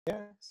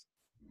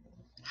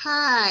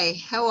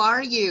Hi, how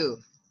are you?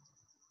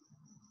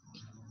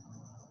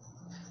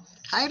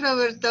 Hi,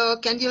 Roberto.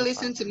 Can you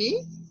listen to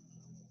me?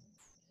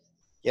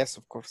 Yes,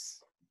 of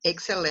course.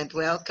 Excellent.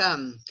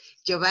 Welcome.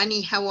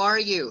 Giovanni, how are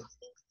you?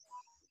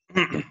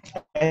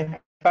 I'm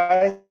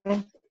fine.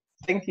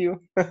 Thank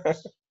you.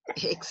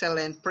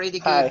 Excellent. Pretty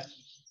good. Hi.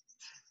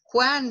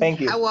 Juan,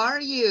 Thank you. how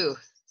are you?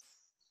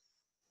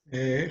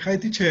 Hi,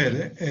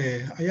 teacher.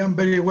 I am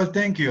very well,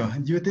 thank you.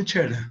 And you,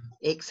 teacher?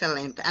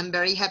 Excellent. I'm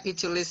very happy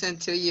to listen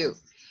to you.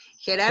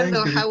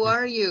 Gerardo, Thank you, how teacher.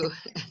 are you?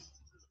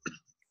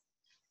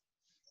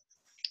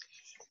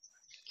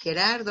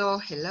 Gerardo,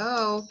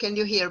 hello. Can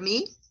you hear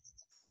me?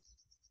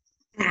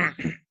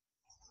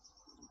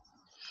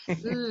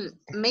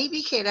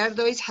 Maybe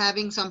Gerardo is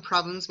having some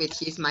problems with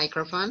his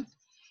microphone,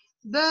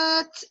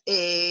 but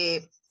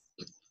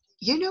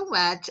you know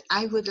what?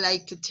 I would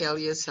like to tell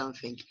you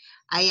something.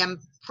 I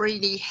am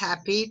pretty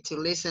happy to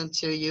listen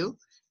to you.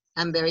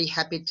 I'm very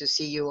happy to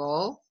see you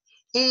all.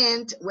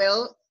 And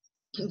well,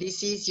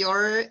 this is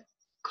your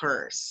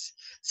course.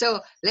 So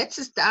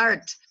let's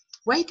start.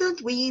 Why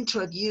don't we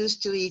introduce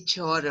to each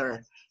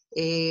other?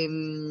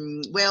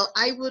 Well,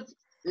 I would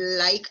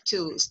like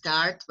to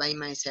start by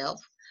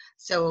myself.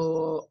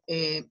 So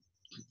I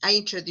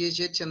introduce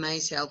you to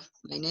myself.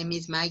 My name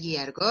is Maggie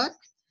Argot.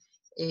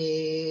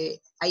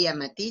 I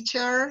am a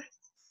teacher.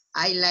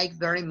 I like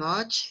very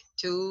much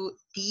to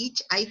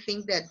teach. I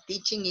think that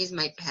teaching is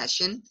my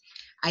passion.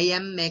 I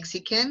am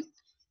Mexican.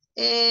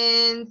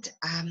 And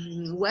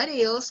what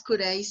else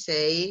could I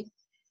say?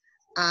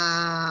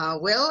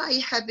 Well,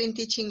 I have been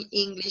teaching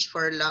English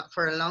for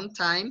a long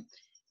time,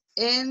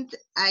 and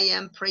I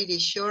am pretty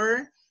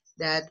sure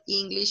that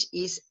English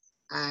is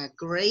a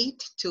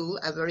great tool,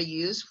 a very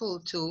useful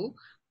tool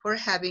for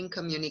having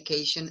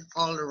communication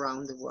all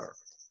around the world.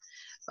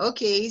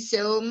 Okay,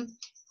 so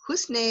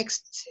who's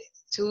next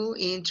to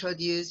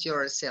introduce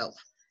yourself?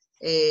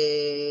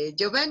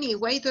 Giovanni,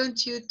 why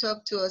don't you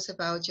talk to us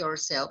about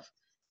yourself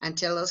and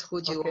tell us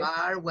who you Okay.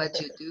 are, what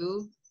you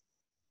do?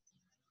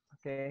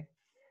 Okay.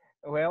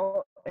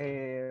 Well,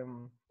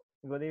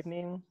 good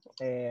evening,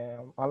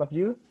 all of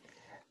you.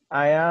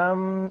 I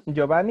am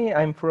Giovanni.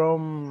 I'm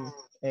from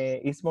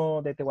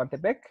Istmo de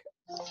Tehuantepec.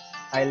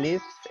 I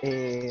live.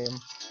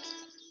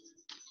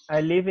 I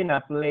live in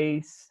a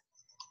place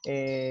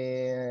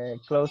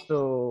close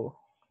to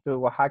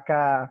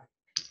Oaxaca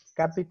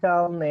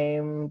capital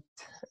named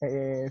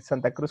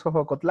Santa Cruz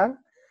Jojocotlan.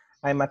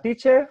 I'm a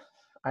teacher.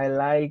 I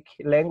like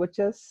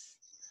languages,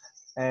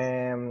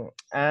 and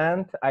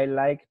I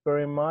like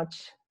very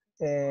much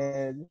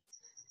uh,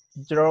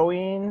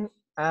 drawing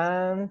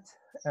and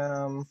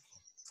um,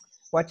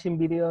 watching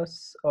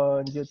videos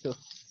on YouTube.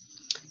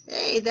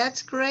 Hey,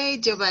 that's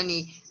great,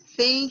 Giovanni.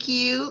 Thank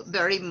you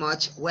very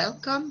much.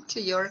 Welcome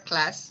to your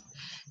class.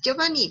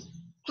 Giovanni,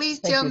 please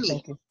Thank tell you, me,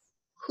 thank you.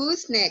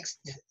 who's next?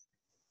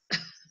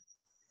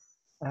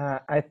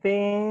 I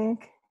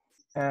think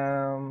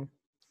Juan.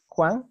 All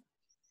Juan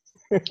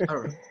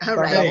right, Okay.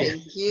 Bravo.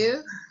 thank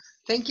you.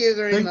 Thank you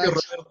very Thank you,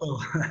 much.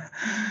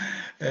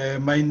 Roberto.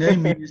 My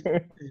name is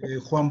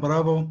Juan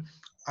Bravo.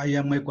 I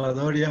am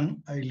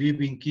Ecuadorian. I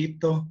live in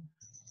Quito.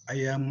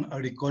 I am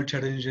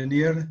agriculture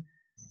engineer.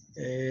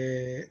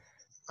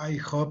 I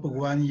hope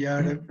 1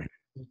 year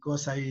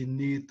because I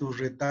need to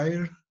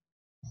retire,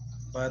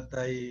 but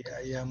I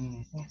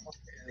am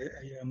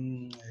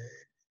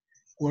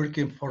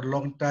working for a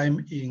long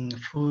time in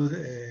food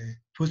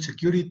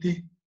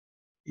security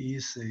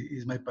is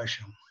my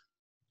passion.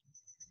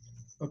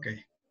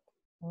 Okay.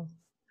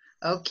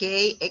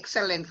 Okay,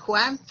 excellent.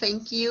 Juan,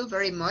 thank you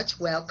very much.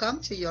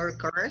 Welcome to your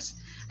course.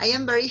 I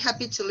am very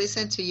happy to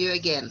listen to you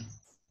again.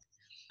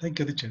 Thank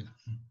you, teacher.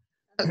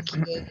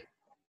 Okay.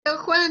 So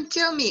Juan,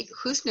 tell me,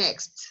 who's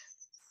next?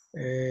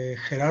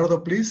 Gerardo,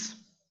 please.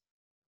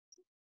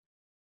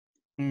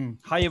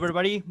 Hi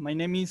everybody, my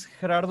name is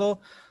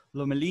Gerardo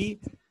Lomeli.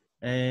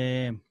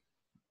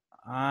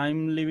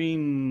 I'm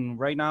living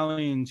right now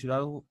in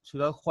Ciudad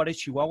Juárez,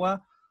 Chihuahua,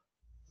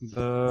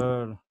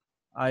 but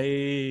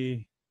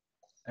I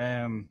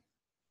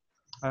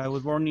I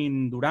was born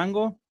in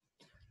Durango.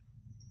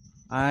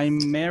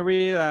 I'm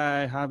married.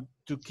 I have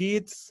 2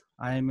 kids.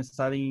 I'm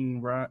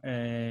studying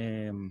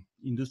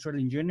industrial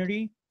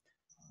engineering,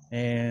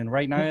 and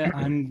right now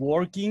I'm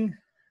working.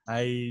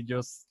 I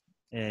just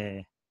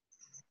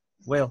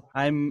well,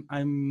 I'm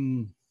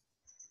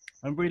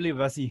really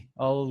busy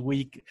all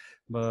week,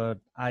 but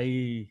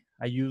I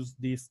use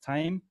this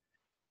time,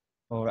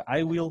 or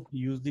I will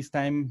use this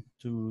time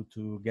to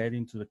get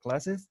into the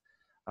classes.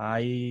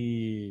 I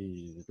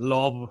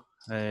love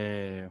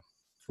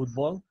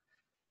football.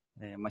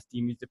 My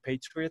team is the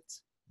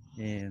Patriots,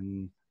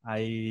 and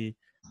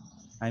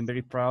I'm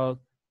very proud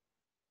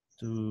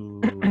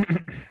to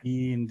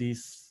be in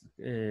this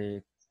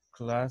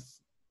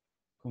class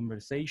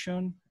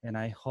conversation, and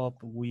I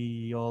hope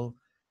we all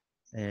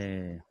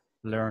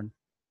learn.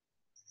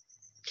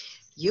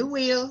 You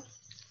will.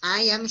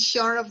 I am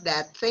sure of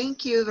that.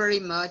 Thank you very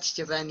much,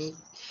 Giovanni.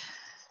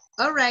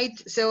 All right,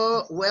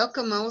 so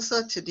welcome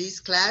also to this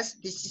class.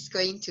 This is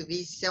going to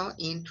be so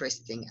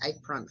interesting, I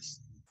promise.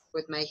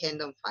 Put my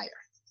hand on fire.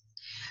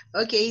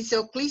 Okay,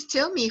 so please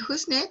tell me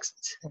who's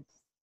next?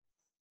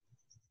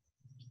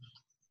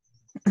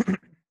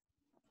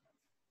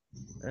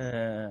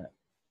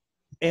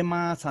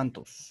 Emma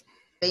Santos.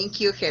 Thank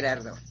you,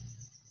 Gerardo.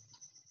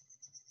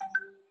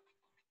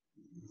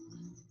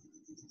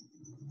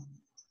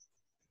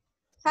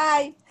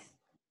 Hi.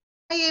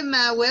 Hi,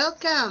 Emma,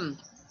 welcome.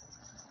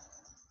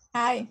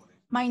 Hi.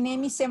 My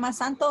name is Emma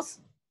Santos.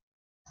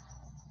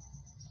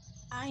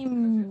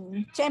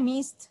 I'm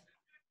chemist.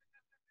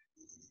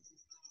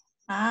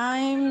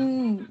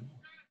 I'm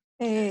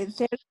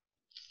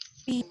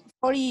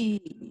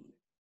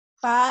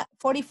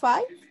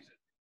 45.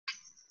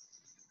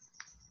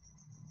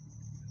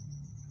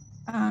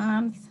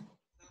 And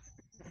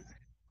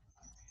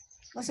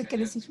no sé qué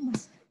decir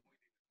más.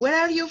 Where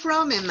are you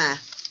from, Emma?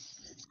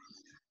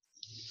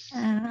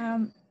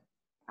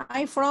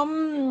 I'm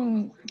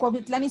from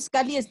Cuautitlán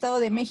Izcalli, Estado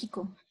de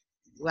México.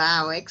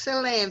 Wow,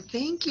 excellent.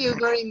 Thank you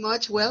very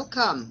much.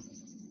 Welcome.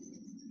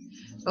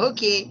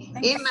 Okay,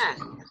 Thanks. Emma,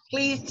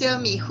 please tell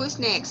me who's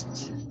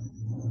next?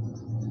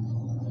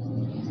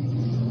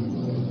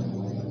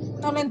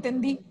 No lo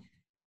entendí.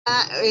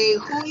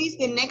 Who is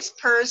the next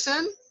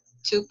person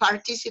to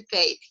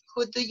participate?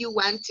 Who do you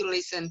want to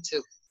listen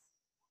to?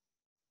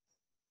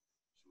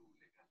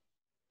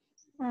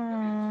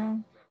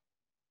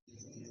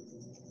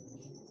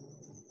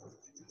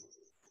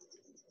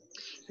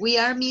 We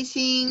are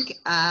missing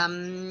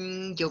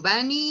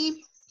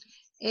Giovanni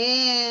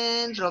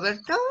and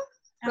Roberto.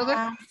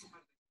 Robert?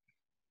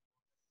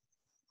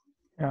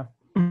 Yeah.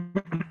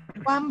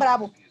 Juan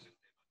Bravo.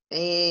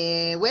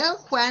 Well,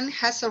 Juan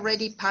has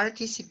already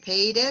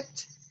participated,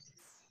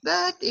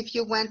 but if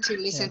you want to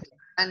listen to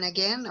Juan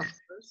again, of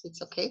course,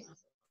 it's okay.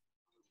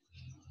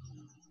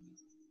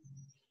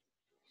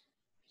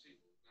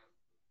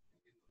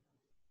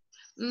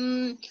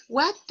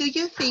 What do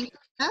you think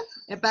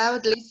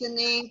about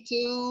listening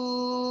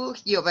to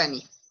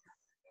Giovanni?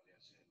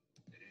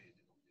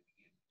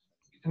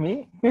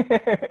 Me?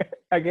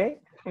 Again?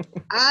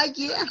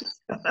 Yeah,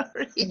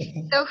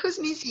 sorry. So who's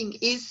missing?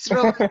 Is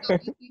Roberto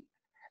missing?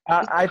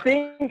 I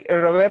think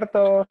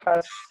Roberto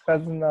has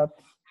not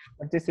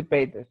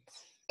participated.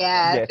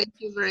 Yeah, Yes. thank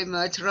you very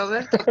much,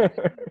 Roberto.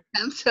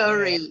 I'm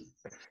sorry.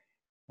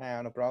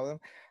 No problem.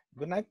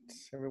 Good night,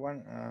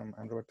 everyone.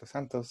 I'm Roberto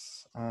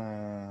Santos.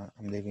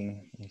 I'm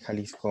living in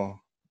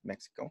Jalisco,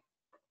 Mexico.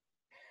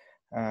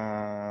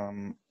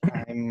 I'm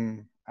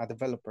a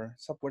developer,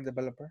 software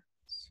developer.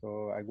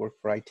 So I work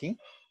for IT.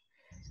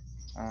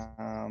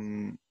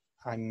 I'm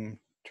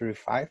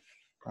 35,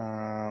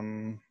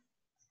 and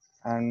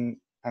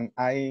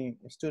I'm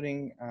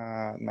studying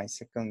my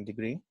second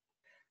degree.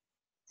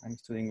 I'm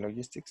studying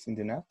logistics in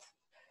the net.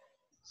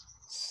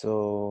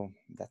 So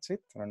that's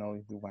it. I don't know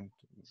if you want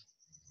to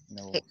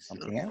know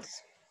something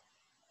else.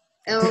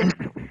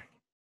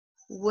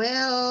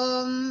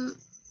 Well,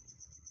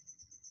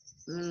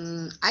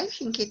 I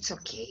think it's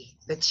okay.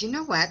 But you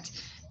know what?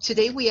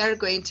 Today we are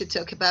going to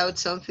talk about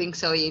something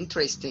so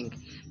interesting.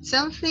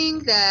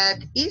 Something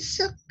that is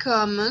so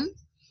common.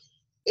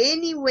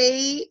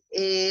 Anyway,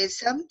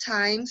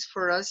 sometimes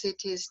for us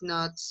it is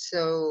not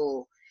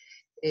so,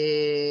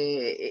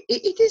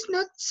 it is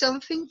not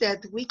something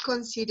that we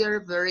consider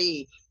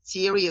very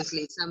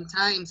seriously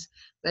sometimes.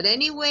 But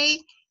anyway,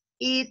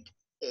 it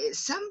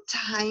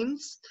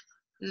sometimes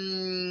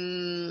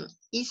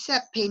is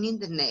a pain in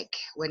the neck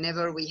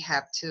whenever we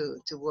have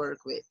to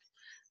work with.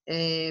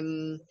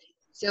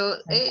 So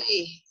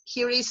hey,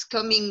 here is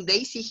coming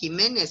Daisy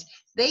Jimenez.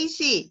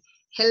 Daisy,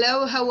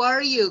 hello, how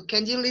are you?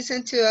 Can you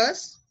listen to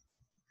us?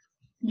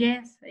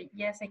 Yes,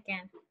 yes, I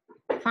can.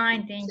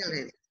 Fine, thank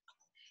you.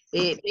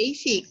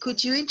 Daisy,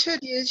 could you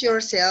introduce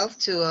yourself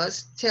to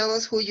us? Tell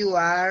us who you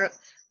are,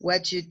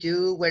 what you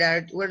do,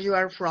 where you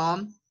are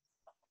from.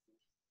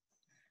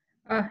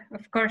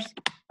 Of course.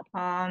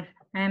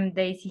 I'm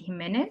Daisy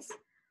Jimenez.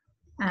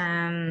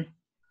 I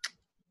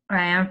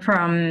am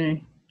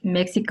from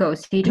Mexico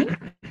City,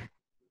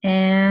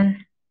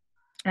 and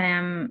I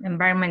am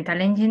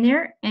environmental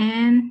engineer,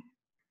 and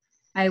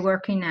I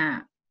work in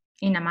a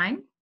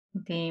mine,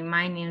 the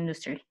mine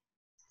industry.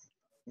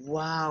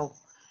 Wow.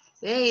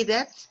 Hey,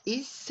 that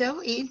is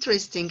so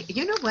interesting.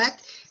 You know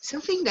what?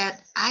 Something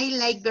that I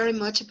like very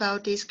much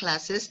about these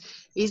classes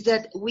is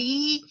that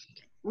we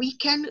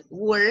can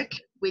work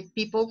with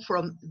people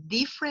from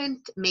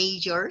different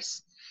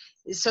majors.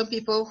 Some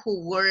people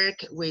who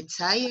work with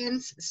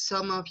science,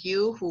 some of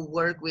you who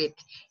work with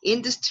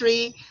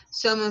industry,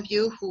 some of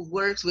you who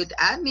works with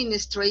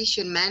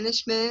administration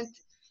management,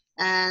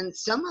 and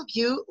some of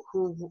you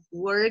who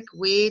work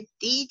with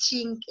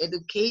teaching,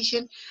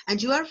 education,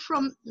 and you are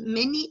from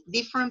many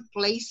different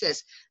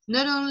places,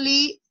 not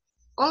only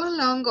all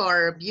along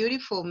our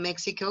beautiful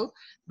Mexico,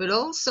 but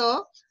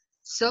also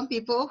some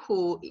people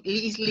who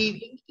is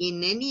living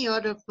in any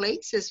other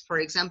places. For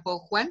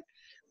example, Juan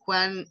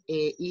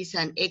is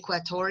an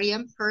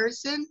Ecuadorian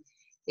person,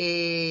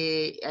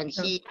 and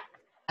he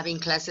having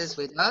classes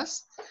with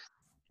us.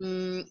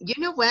 You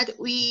know what?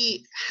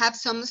 We have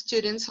some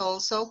students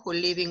also who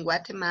live in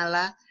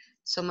Guatemala,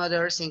 some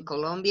others in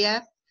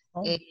Colombia.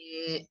 Oh.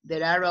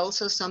 There are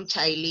also some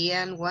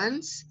Chilean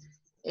ones.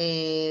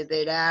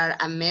 There are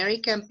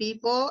American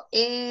people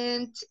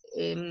and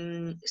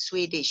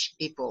Swedish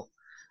people.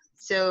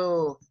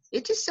 So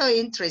it is so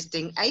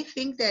interesting. I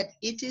think that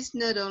it is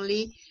not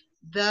only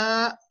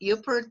the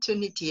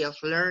opportunity of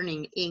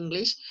learning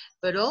English,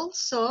 but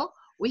also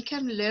we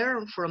can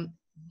learn from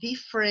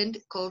different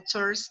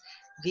cultures,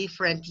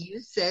 different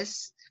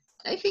uses.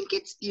 I think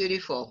it's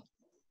beautiful.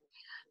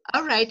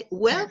 All right,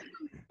 welcome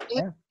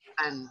Yeah.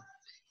 everyone.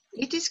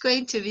 It is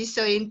going to be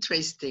so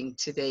interesting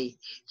today.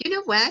 You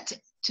know what?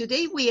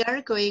 Today we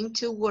are going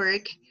to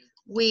work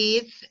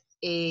with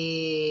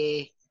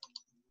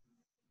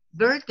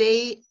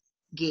birthday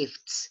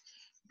gifts.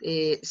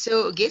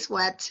 So guess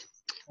what?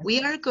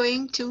 We are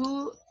going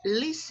to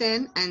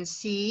listen and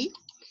see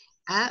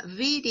a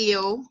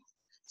video.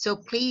 So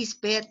please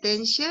pay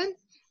attention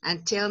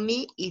and tell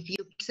me if you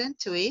listen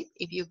to it,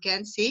 if you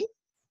can see.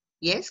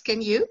 Yes,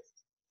 can you?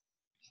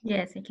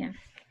 Yes, I can.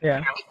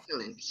 Yeah.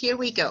 Excellent. Here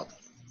we go.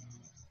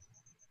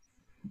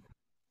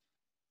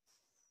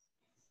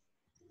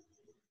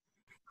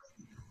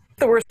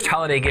 The worst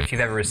holiday gift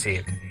you've ever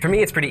received? For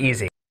me, it's pretty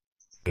easy.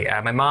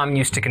 My mom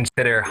used to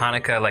consider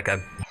Hanukkah like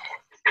a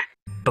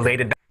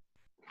belated.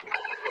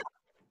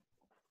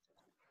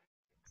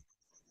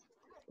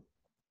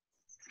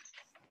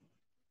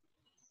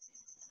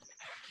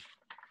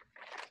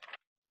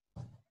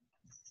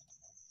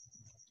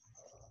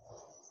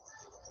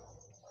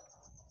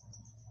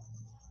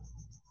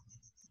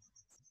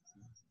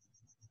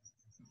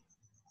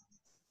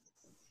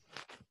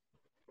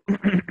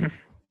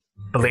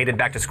 Belated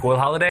back to school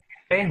holiday.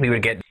 We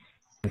would get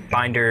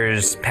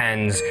binders,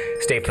 pens,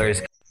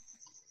 staplers.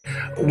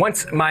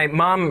 Once my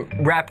mom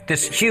wrapped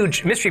this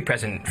huge mystery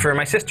present for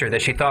my sister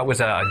that she thought was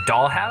a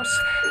dollhouse.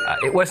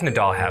 It wasn't a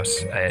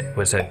dollhouse. It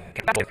was a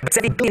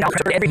 $70 billion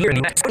every year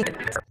in the US.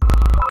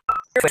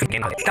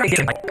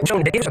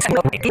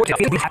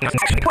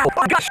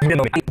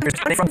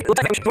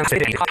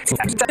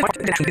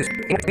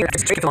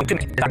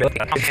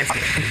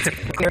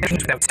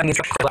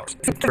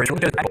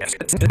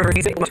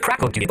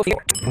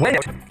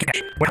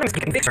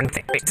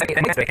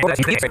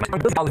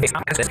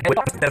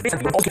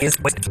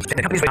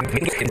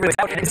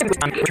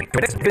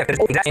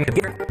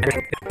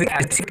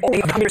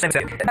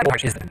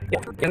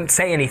 Didn't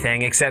say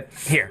anything except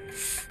here.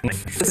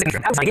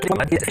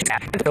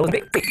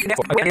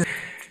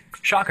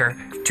 Shocker,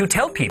 to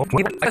tell people.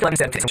 What's your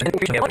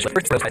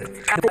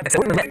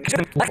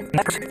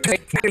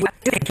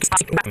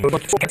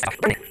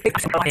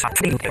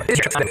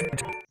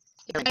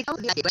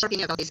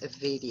opinion about this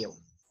video?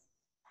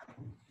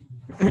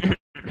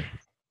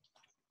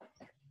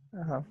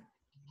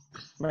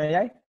 May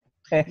I?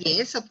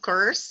 Yes, of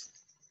course.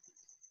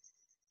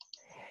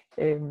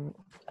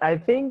 I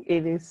think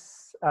it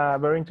is a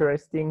very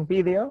interesting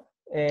video.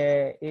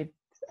 It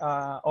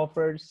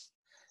offers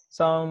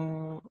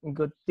some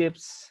good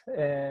tips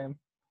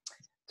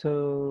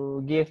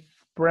to give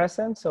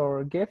presents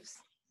or gifts,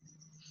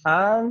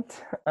 and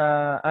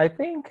I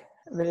think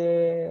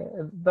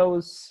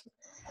those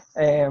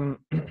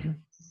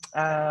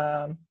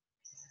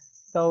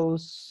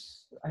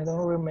those, I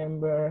don't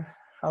remember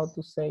how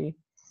to say,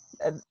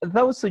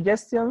 those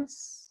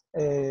suggestions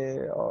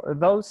or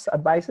those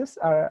advices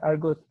are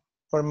good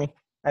for me.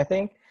 I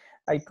think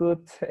I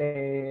could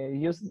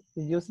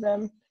use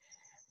them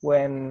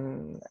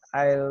when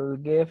I'll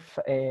give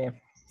a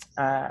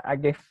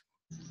gift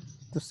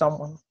to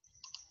someone.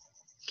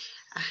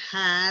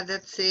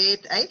 That's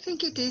it. I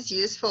think it is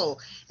useful.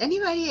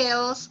 Anybody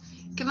else?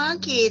 Come on,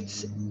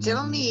 kids.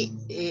 Tell me,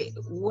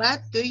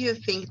 what do you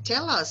think?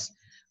 Tell us,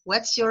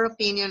 what's your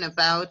opinion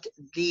about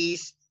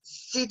this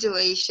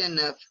situation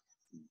of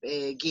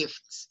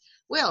gifts?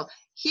 Well,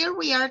 here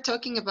we are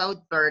talking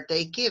about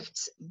birthday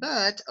gifts,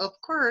 but of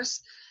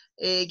course,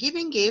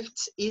 giving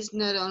gifts is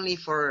not only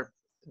for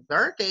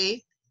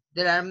birthday.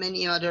 There are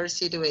many other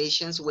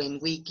situations when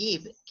we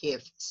give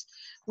gifts.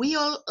 We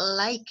all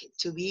like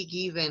to be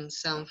given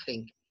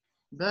something,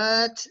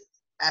 but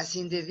as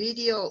in the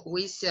video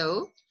we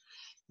saw,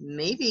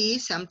 maybe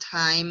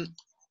sometimes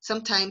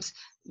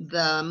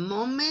the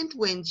moment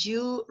when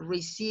you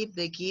receive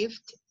the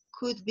gift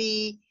could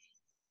be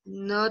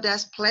not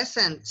as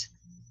pleasant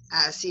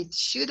as it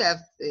should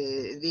have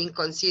been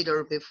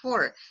considered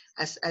before,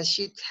 as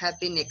should have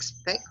been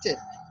expected.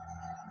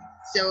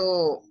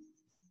 So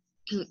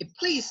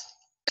please,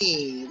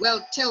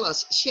 well, tell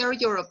us, share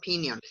your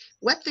opinion.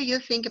 What do you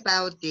think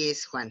about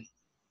this one?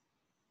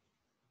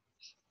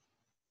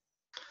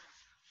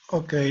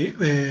 Okay,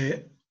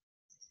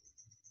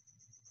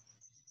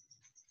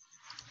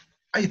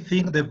 I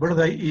think the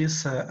birthday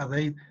is a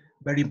day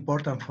very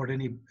important for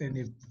any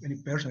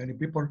person, any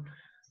people.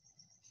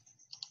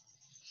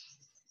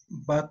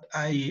 But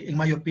in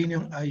my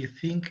opinion, I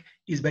think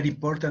it's very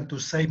important to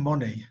save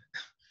money.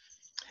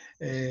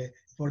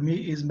 For me,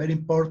 it's very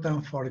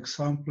important, for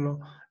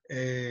example,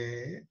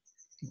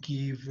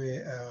 give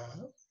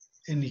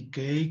any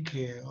cake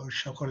or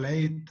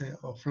chocolate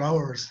or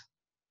flowers.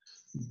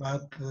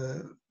 but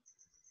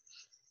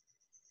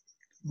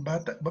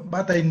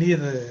I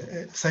need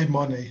save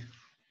money.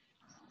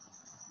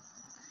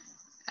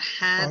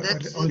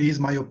 That's Only is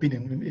my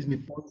opinion, is my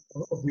point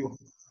of view.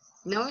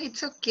 no,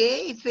 it's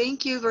okay.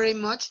 Thank you very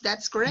much.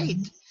 That's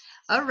great.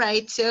 All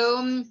right.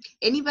 So,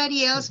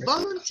 anybody else? Okay.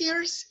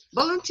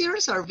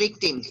 Volunteers or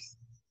victims?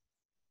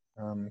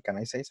 Can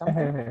I say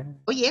something?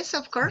 Oh yes,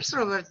 of course,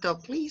 Roberto.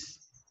 Please.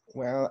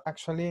 Well,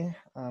 actually,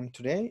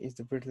 today is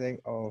the birthday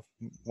of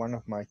one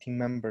of my team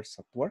members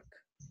at work.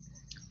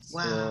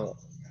 Wow. So,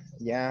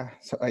 yeah,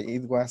 so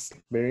it was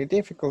very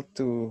difficult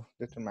to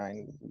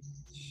determine which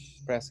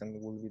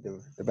present will be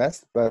the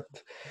best. But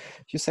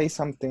you say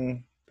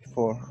something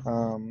before.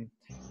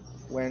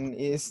 When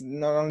it's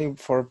not only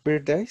for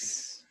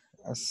birthdays,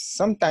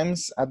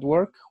 sometimes at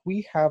work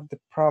we have the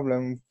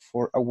problem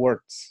for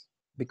awards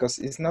because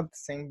it's not the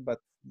same, but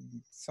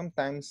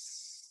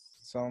sometimes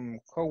some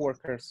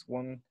coworkers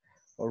want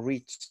or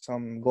reach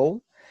some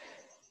goal,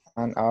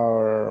 and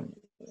our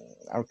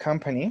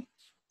company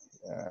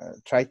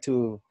try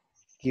to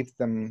give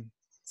them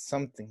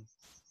something,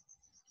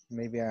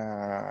 maybe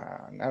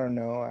I don't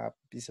know, a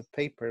piece of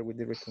paper with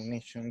the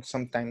recognition.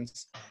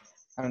 Sometimes,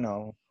 I don't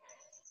know,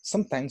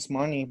 sometimes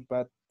money,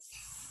 but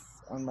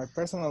on my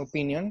personal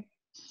opinion,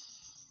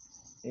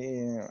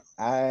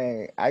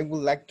 I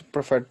would like to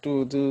prefer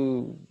to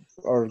do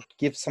or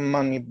give some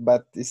money,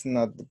 but it's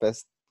not the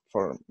best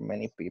for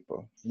many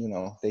people. You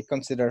know, they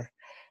consider,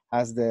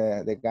 as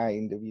the guy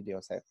in the video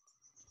said,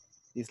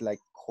 it's like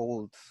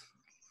cold,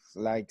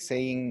 like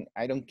saying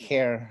I don't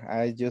care.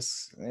 I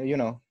just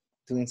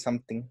doing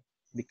something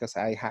because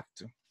I have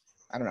to.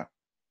 I don't know.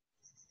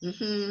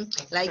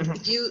 Like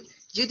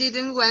you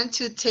didn't want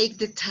to take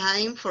the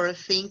time for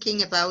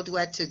thinking about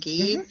what to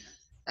give,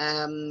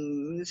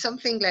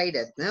 something like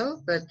that,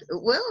 no? But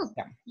well,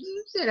 Yeah.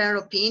 there are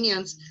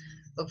opinions,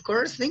 of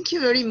course. Thank you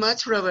very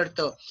much,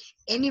 Roberto.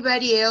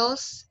 Anybody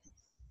else?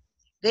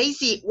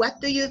 Daisy, what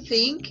do you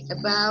think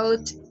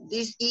about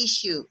this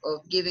issue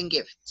of giving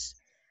gifts?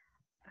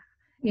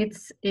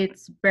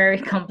 It's very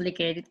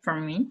complicated for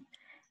me.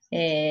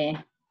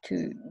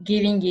 To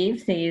giving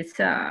gifts is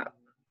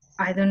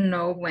I don't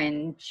know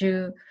when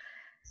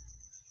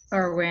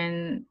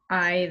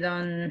I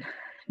don't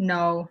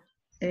know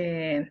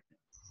the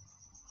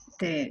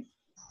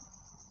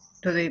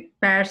to the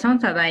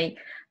persons that I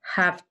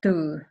have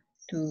to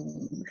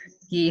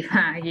give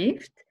a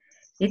gift.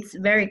 It's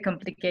very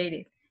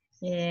complicated.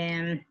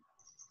 And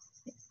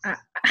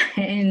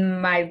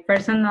in my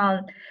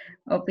personal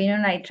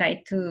opinion, I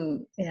try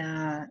to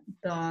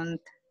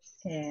don't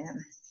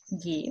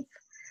give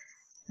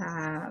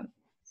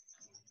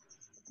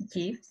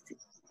gifts.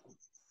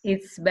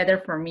 It's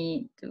better for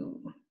me to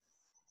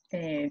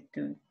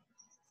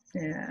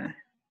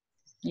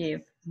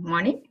give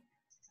money.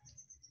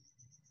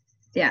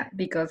 Yeah,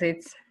 because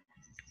it's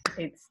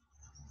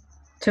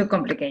too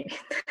complicated.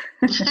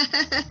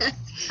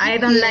 I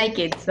don't like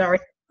it. Sorry.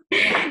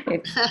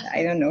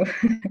 I don't know.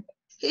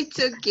 It's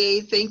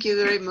okay. Thank you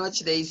very much,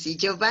 Daisy.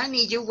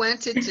 Giovanni, you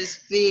wanted to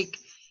speak.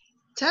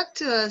 Talk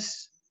to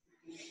us.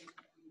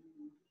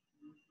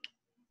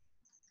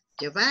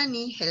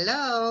 Giovanni,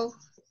 hello.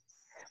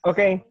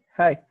 Okay,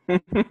 hi.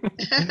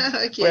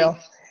 Okay. Well,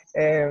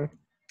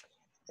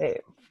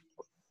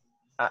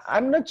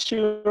 I'm not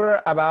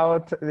sure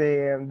about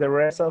the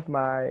rest of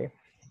my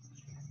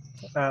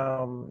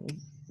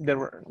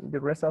the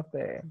rest of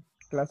the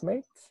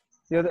classmates.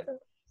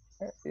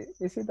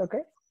 Is it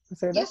okay to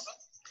say Yes.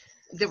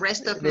 that? The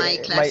rest of my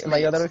classmates.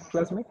 My other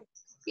classmates.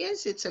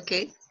 Yes, it's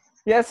okay.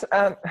 Yes,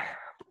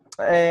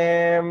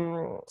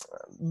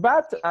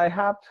 but I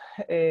have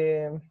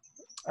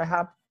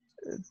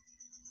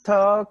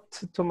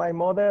talked to my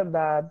mother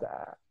that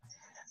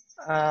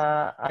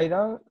I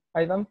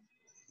don't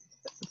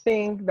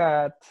think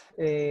that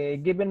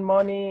giving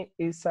money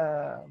is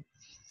a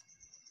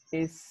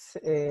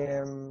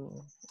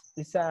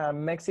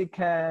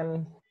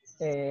Mexican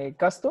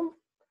custom,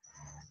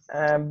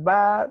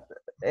 but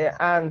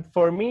and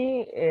for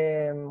me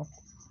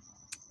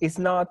it's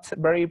not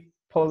very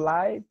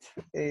polite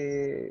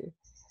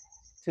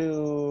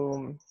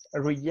to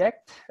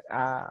reject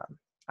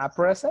a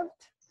present.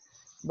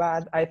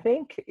 But I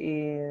think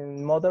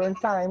in modern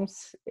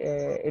times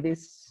it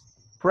is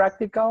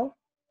practical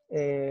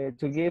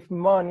to give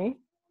money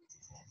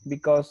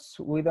because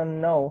we don't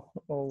know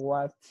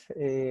what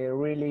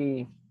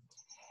really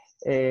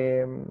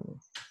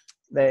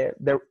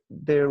the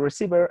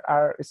receiver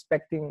are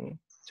expecting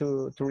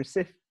to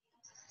receive.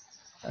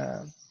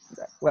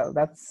 Well,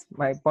 that's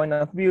my point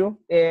of view.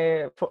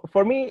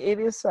 For me, it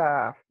is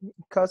a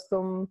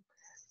custom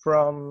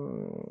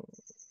from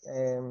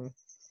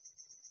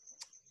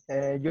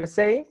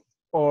USA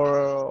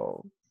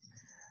or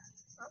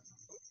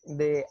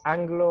the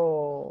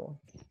Anglo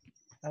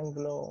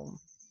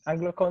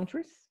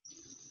countries.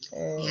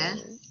 Yeah.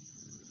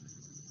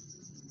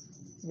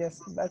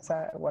 Yes, that's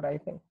what I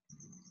think.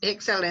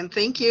 Excellent.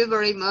 Thank you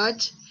very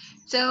much.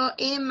 So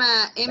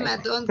Emma,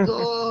 don't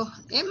go.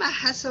 Emma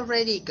has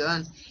already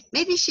gone.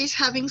 maybe she's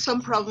having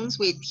some problems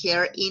with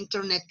her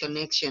internet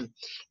connection.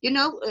 You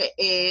know,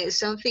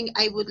 something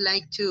I would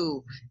like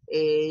to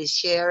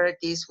share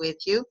this with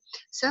you.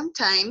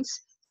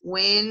 Sometimes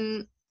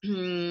when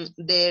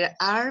there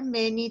are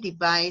many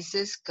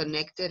devices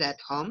connected at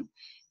home,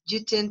 you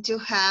tend to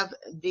have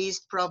these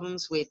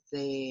problems with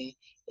the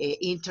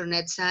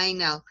internet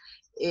signal.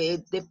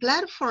 The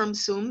platform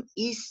Zoom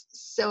is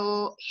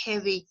so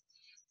heavy,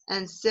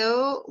 and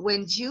so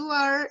when you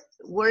are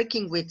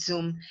working with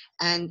Zoom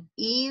and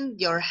in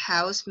your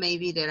house,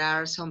 maybe there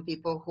are some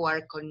people who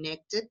are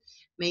connected,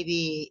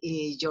 maybe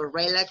your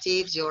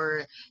relatives,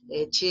 your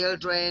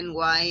children,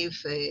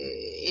 wife,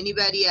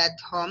 anybody at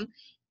home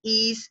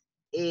is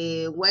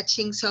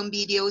watching some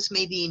videos,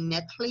 maybe in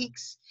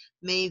Netflix,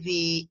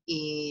 maybe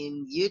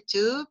in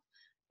YouTube.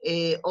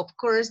 Of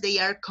course, they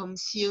are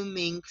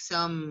consuming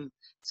some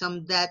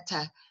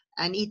data,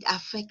 and it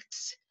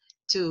affects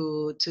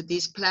to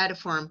this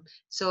platform.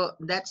 So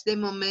that's the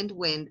moment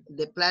when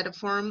the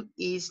platform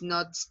is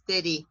not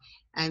steady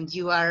and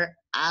you are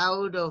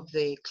out of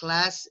the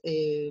class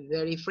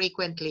very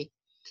frequently.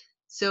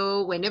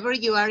 So whenever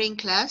you are in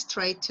class,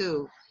 try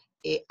to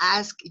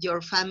ask your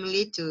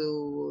family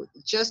to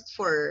just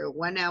for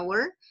 1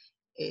 hour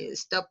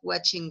stop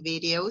watching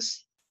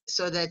videos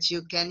so that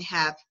you can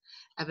have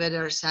a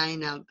better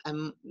signal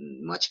and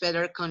much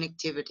better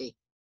connectivity.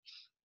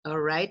 All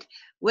right.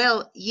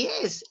 Well,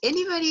 yes.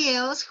 Anybody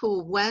else who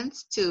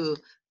wants to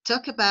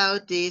talk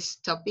about this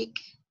topic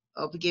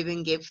of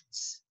giving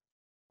gifts?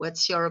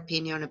 What's your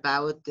opinion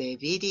about the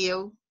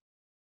video?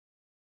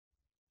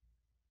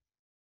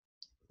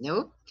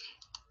 No?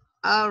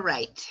 All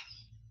right.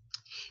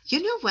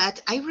 You know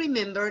what? I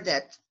remember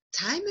that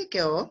time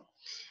ago,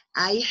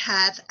 I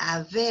had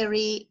a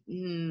very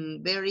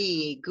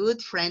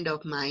good friend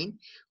of mine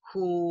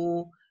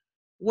who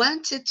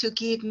wanted to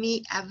give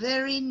me a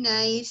very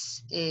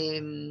nice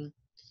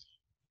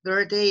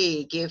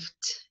birthday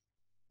gift.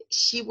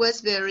 She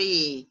was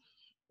very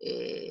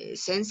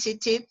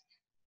sensitive,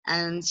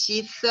 and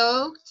she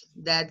thought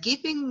that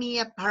giving me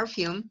a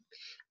perfume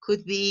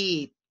could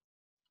be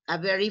a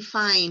very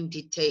fine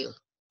detail.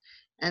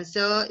 And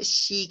so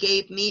she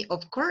gave me,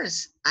 of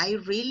course, I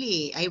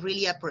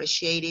really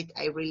appreciate it.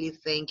 I really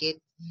thank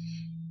it.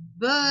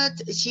 But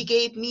she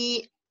gave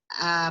me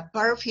a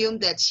perfume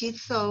that she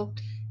thought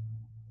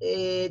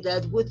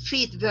that would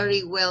fit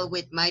very well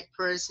with my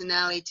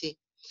personality.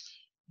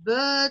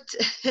 But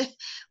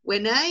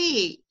when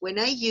I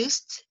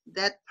used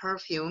that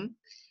perfume,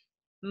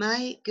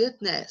 my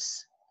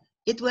goodness,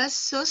 it was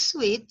so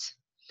sweet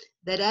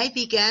that I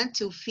began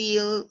to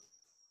feel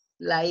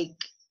like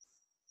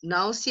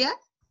nausea.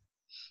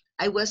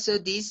 I was so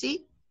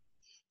dizzy,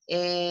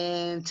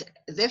 and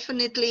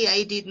definitely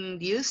I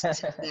didn't use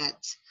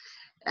that.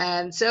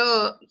 And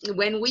so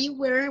when we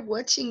were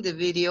watching the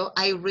video,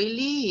 I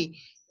really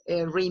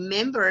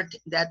remembered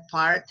that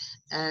part.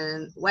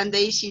 And one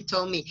day she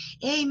told me,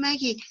 "Hey,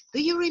 Maggie,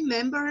 do you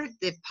remember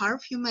the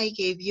perfume I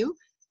gave you?"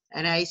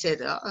 And I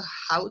said, "Oh,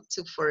 how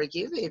to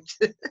forgive it?"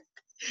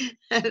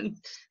 And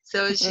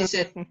so she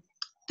said,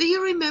 "Do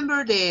you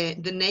remember the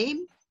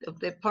name of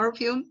the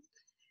perfume?"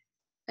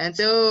 And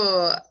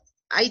so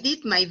I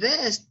did my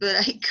best, but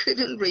I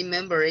couldn't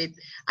remember it.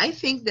 I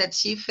think that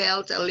she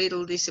felt a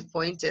little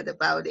disappointed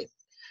about it.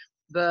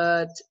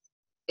 But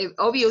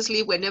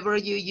obviously, whenever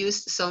you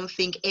use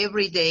something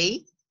every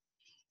day,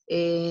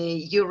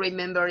 you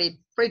remember it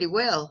pretty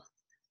well.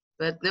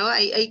 But no,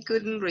 I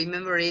couldn't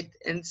remember it.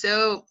 And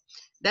so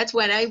that's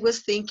what I was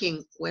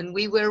thinking when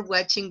we were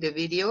watching the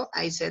video.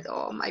 I said,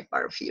 "Oh, my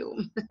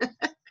perfume."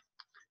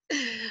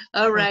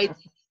 All right.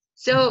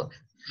 So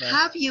Yeah.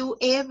 have you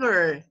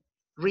ever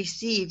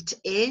received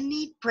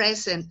any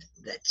present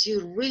that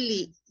you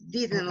really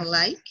didn't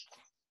like?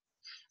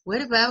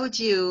 What about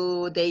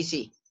you,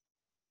 Daisy?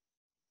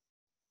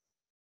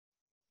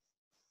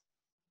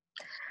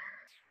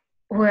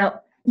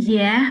 Well,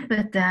 yeah,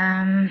 but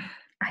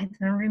I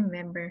don't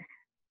remember.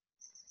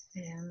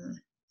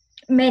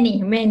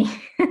 Many,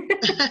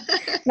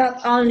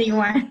 not only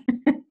one.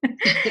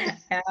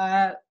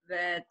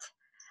 But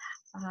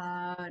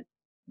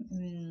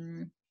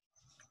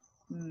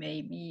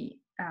maybe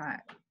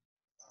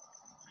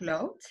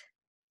clothes.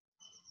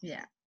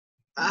 Yeah,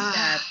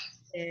 that Ah,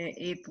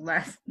 it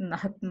was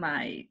not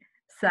my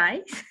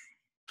size.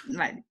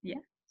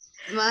 Yeah.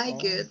 my Oh.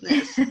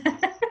 goodness.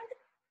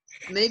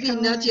 Maybe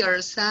Come not on.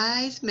 your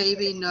size,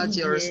 maybe not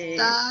your Yeah,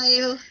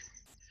 style,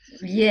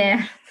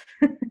 yeah.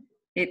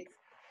 It's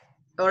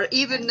or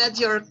even not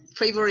your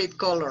favorite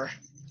color.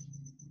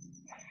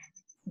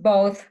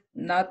 both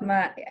not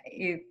my.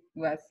 It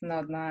was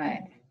not my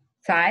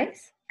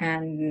size,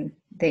 and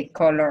the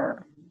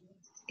color.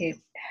 It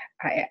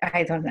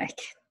I don't like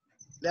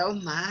Oh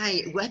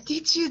my, what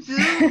did you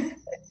do?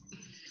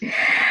 it.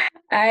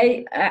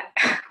 I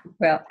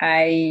well,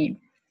 I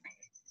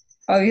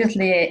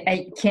obviously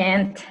I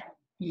can't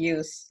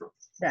use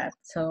that,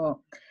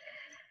 so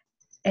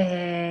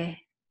I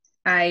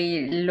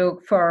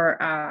look for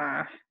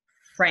a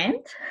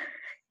friend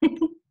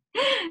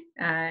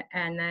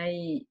and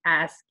I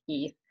ask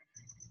if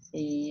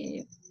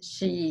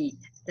she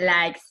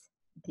likes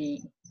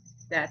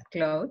that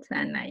clothes,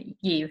 and I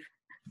give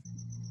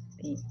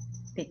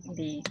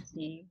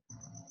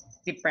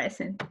the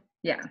present.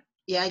 Yeah.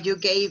 Yeah, you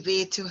gave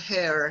it to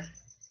her.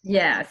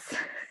 Yes.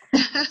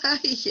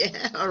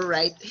 Yeah, all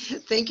right.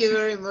 Thank you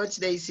very much,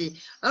 Daisy.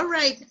 All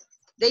right,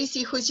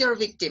 Daisy, who's your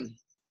victim?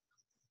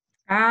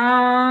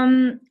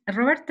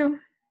 Roberto.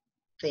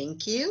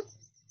 Thank you.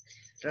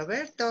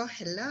 Roberto,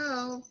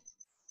 hello.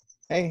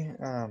 Hey,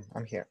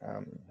 I'm here.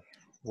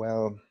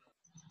 Well,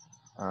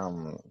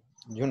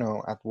 you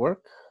know, at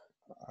work,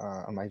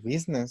 on my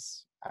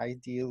business, I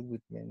deal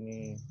with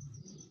many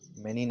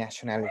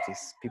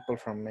nationalities, people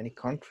from many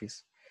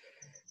countries.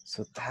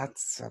 So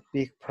that's a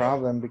big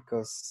problem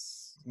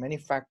because many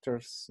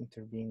factors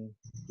intervene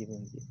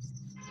giving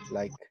gifts,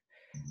 like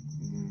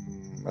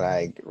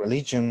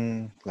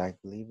religion, like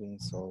believing.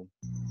 So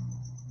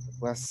it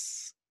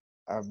was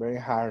a very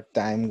hard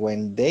time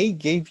when they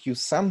gave you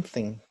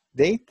something.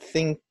 They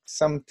think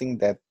something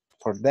that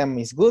for them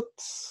is good,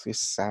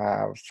 is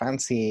a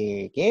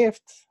fancy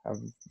gift.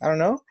 I don't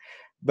know,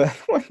 but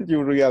when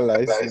you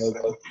realize, like,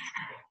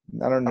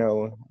 I don't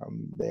know,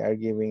 they are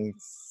giving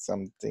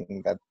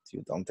something that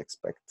you don't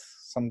expect.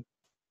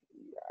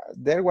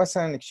 There was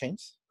an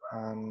exchange,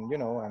 you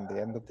know, at the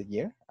end of the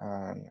year,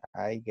 and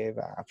I gave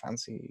a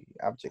fancy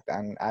object,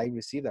 and I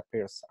received a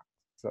pair of socks.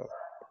 So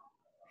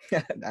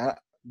uh,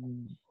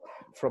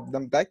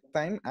 that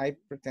time, I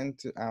pretend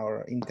to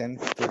or intend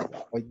to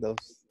avoid those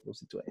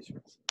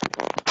situations.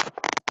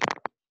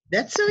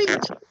 That's so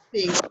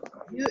interesting.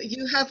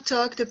 You have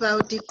talked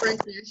about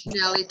different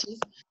nationalities,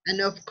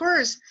 and of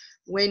course,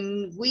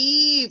 when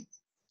we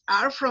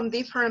are from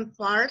different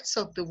parts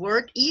of the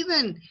world,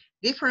 even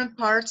different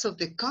parts of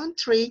the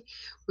country,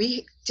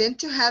 we tend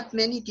to have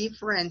many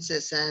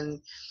differences.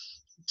 And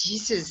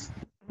Jesus,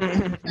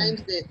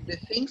 sometimes the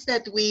things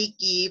that we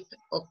give,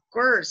 of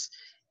course,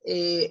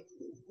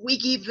 we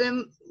give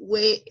them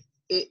with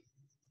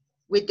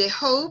the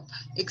hope,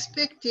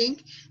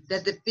 expecting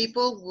that the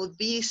people would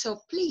be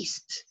so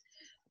pleased.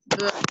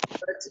 But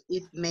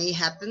it may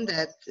happen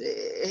that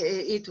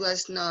it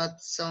was not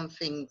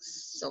something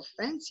so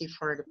fancy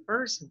for the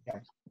person.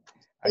 Yeah,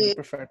 I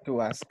prefer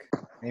to ask.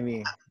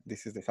 Maybe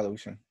this is the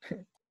solution.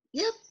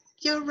 Yep,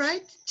 you're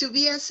right. To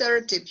be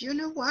assertive. You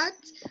know what?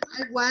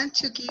 I want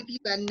to give you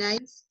a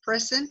nice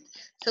present,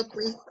 so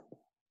please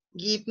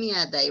give me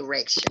a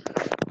direction.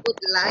 Good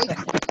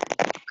life.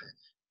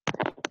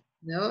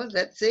 No,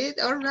 that's it.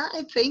 All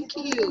right, thank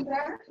you.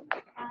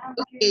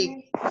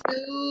 Okay,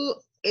 so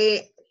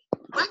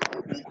what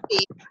do you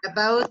think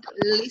about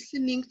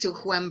listening to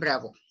Juan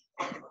Bravo?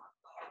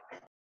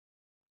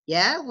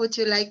 Yeah, would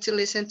you like to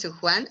listen to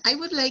Juan? I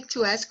would like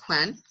to ask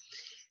Juan,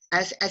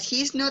 as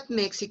he's not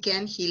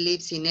Mexican, he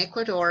lives in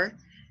Ecuador.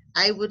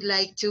 I would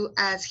like to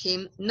ask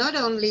him not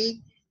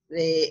only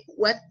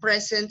what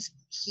presents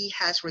he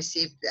has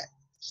received that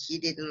he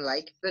didn't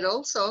like, but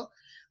also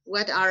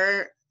what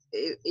are,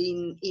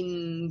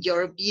 in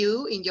your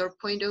view, in your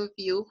point of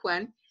view,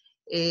 Juan,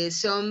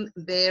 some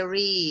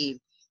very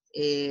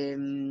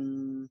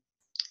um,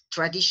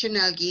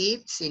 traditional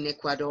gifts in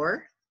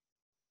Ecuador.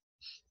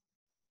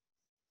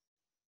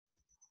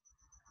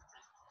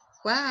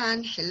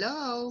 Juan,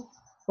 hello.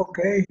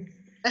 Okay.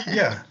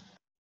 Yeah.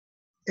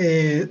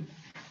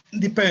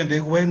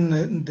 Depende when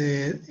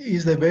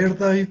is the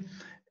birthday.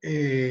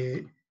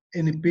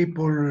 Any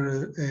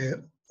people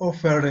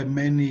offer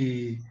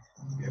many,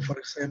 for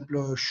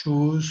example,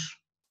 shoes,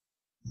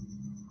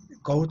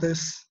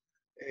 coats,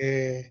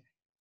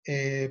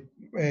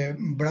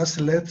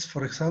 bracelets,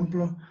 for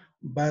example.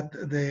 But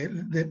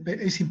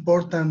it's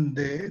important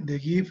the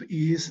gift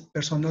is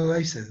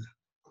personalized.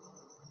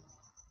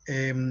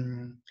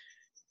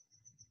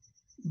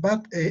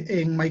 But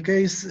in my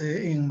case,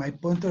 in my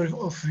point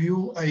of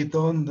view, I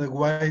don't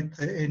want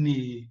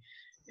any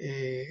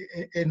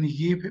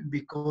gift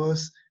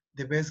because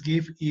the best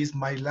gift is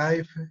my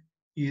life,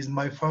 is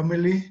my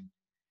family,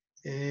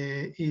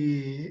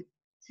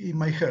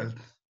 my health.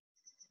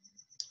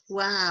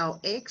 Wow,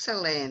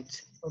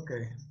 excellent.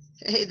 Okay.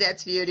 Hey,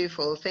 that's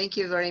beautiful. Thank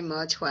you very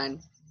much, Juan.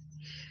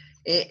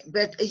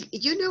 But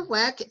you know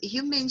what?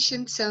 You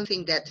mentioned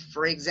something that,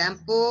 for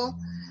example,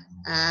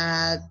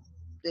 uh,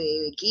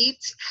 the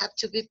gifts have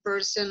to be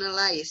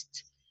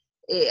personalized.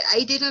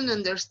 I didn't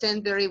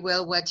understand very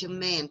well what you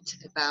meant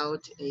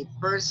about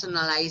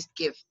personalized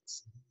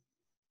gifts.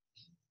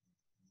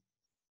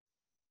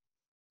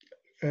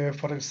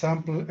 For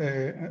example,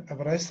 a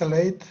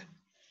bracelet,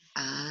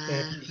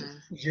 Uh-huh.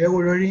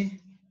 jewelry,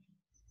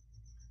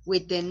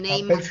 With the a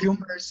name of the perfume,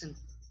 person.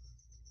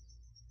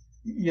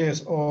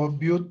 yes, or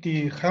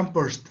beauty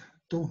hampers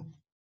too.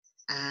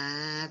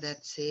 Ah,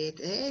 that's it.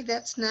 Hey,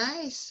 that's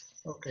nice.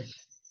 Okay.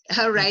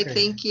 All right, Okay.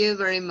 thank you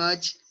very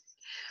much.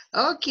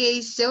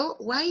 Okay, so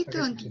why Okay,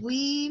 don't thank you.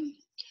 we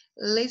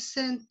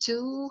listen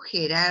to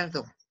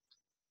Gerardo?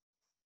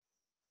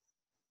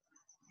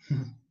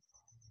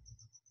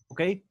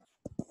 Okay.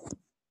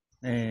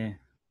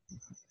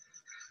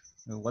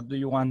 What do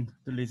you want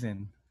to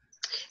listen?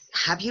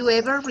 Have you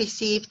ever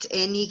received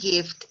any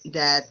gift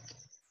that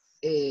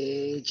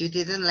you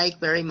didn't like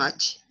very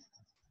much?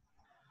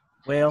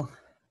 Well,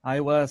 I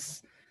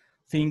was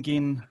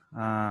thinking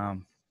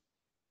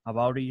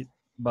about it,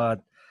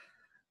 but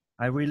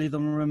I really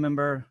don't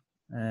remember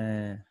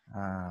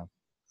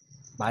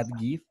bad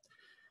gift.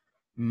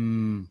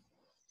 Mm,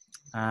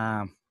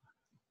 uh,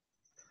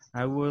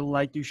 I would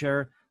like to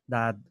share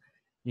that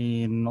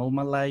in all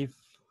my life,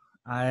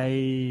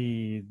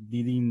 I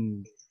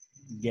didn't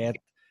get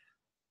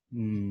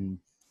too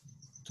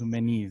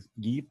many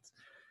gifts.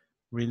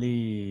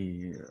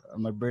 Really,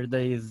 my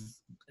birthday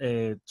is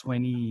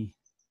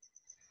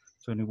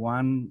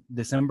 21,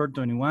 December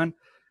 21.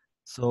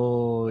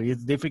 So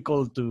it's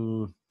difficult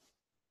to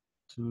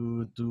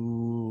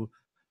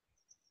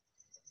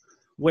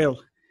well,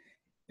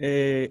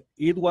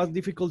 it was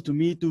difficult to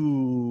me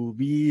to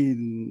be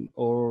in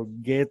or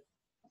get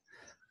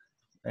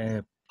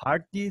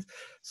parties.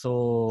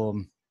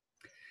 So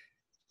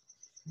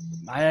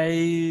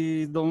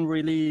I don't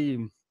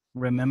really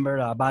remember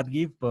a bad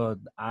gift, but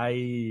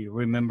I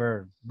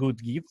remember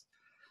good gifts.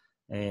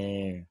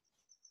 Uh,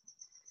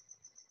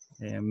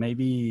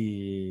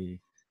 maybe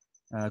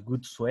a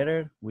good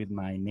sweater with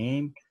my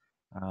name.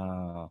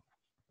 Uh,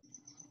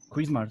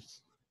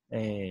 Christmas.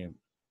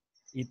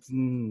 It's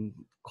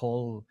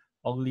called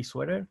ugly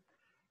sweater,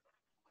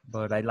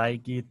 but I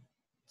like it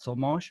so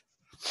much.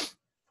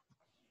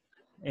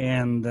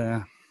 And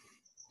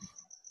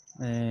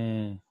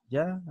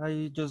yeah,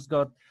 I just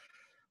got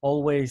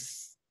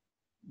always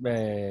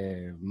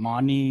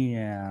money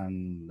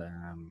and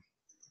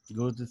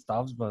good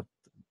stuff, but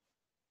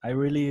I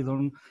really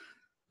don't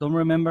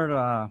remember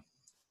a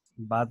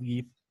bad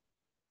gift.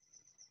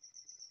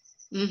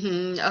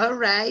 All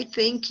right,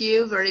 thank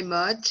you very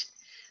much.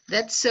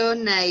 That's so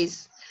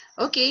nice.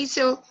 Okay,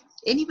 so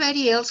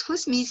anybody else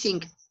who's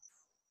missing?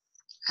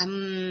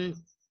 Um,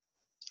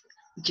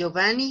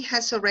 Giovanni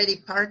has already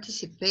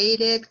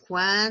participated.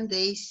 Juan,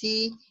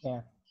 Daisy,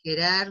 Yeah.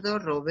 Gerardo,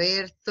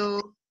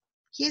 Roberto.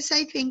 Yes,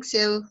 I think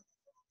so.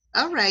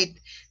 All right.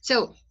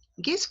 So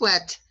guess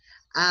what?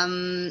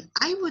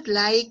 I would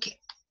like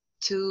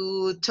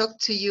to talk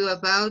to you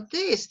about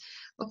this.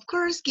 Of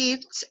course,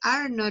 gifts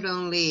are not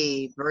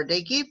only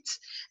birthday gifts,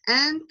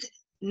 and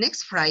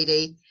next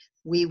Friday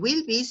we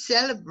will be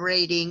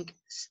celebrating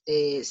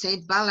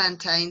St.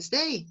 Valentine's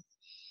Day.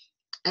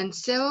 And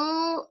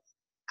so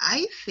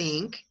I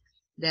think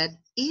that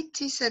it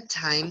is a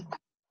time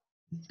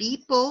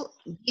people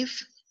give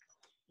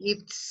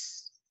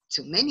gifts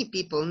to many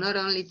people, not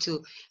only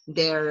to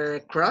their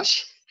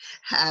crush,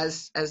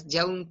 as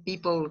young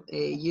people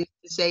used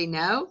to say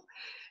now,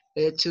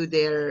 to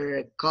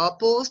their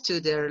couples, to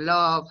their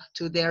love,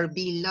 to their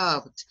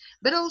beloved,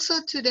 but also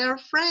to their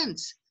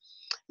friends.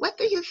 What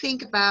do you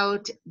think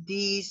about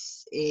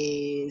this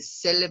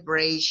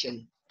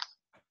celebration?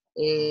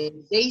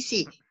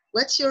 Daisy,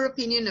 what's your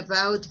opinion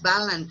about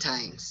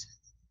Valentine's?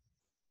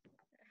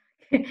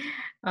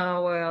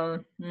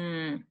 Well,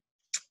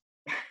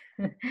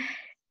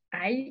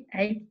 I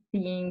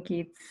think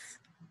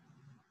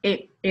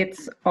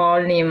it's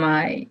only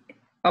my,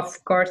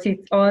 of course,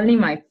 it's only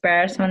my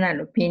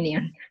personal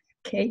opinion.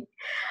 Okay,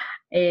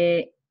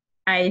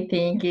 I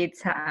think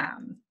it's a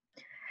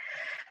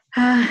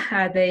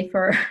day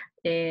for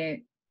how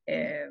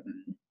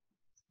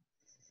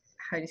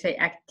do you say,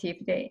 active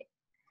day,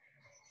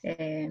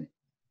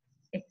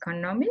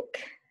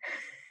 economic.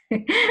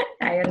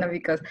 I don't know,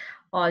 because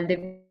all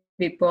the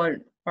people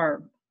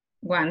are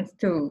wants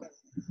to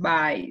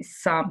buy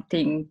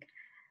something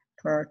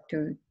for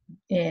to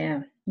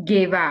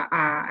give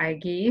a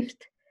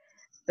gift,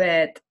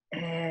 but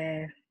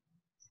I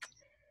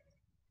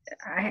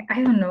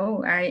don't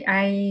know.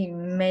 I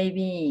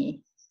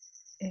maybe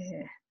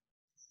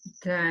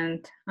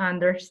don't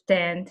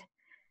understand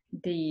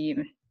the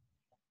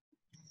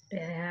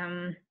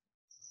um,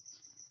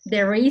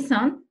 the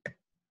reason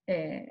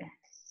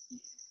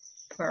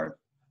for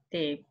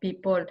the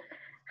people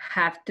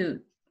have to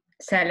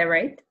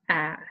celebrate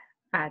a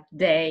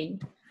day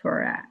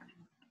for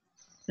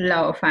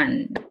love,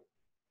 and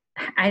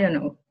I don't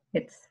know.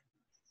 It's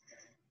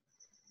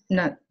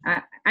not.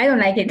 I don't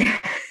like it.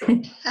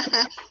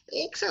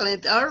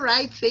 Excellent. All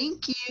right.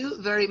 Thank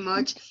you very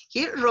much.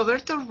 Here,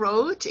 Roberto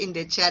wrote in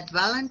the chat,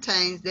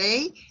 Valentine's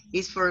Day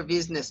is for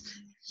business.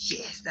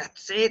 Yes,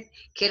 that's it.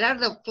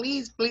 Gerardo,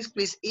 please, please,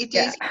 please. It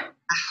Yeah. is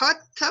a hot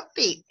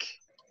topic.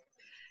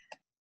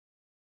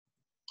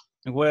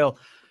 Well,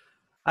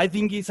 I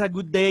think it's a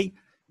good day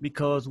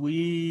because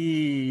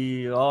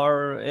we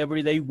are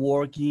every day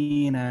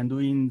working and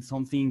doing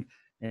something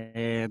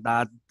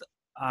that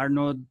are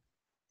not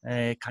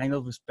kind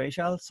of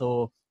special.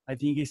 So I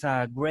think it's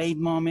a great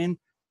moment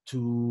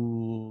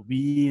to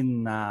be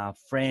in a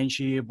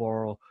friendship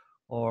or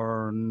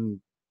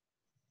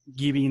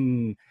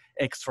giving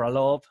extra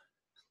love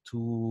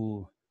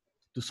to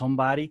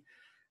somebody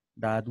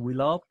that we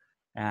love.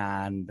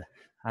 And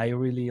I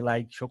really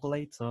like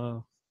chocolate,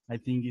 so I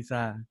think it's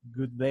a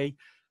good day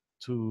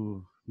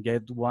to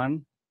get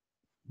one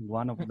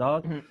of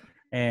those.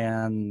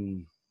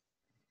 And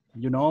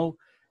you know,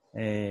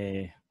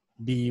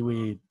 be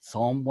with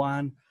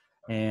someone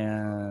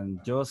and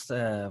just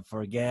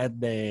forget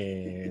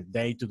the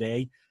day to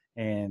day.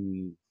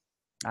 And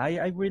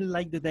I really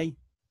like the day.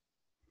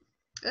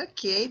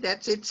 Okay,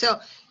 that's it. So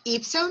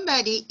if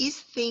somebody is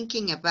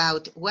thinking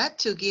about what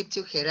to give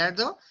to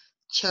Gerardo,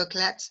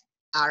 chocolates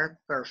are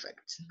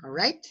perfect. All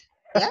right?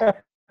 Yeah,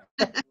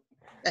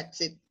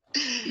 that's it.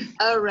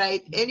 All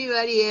right.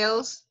 Anybody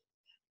else?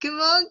 Come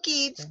on,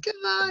 kids.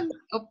 Come on.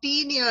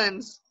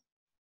 Opinions.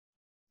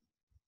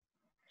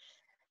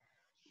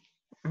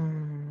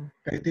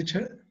 Okay,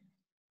 teacher?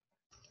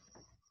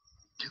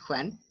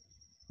 Juan?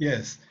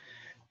 Yes.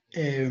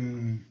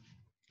 Um,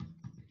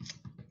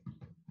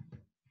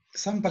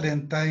 San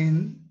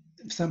Valentine,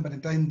 San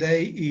Valentine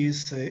Day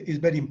is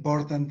very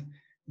important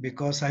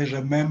because I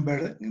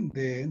remember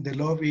the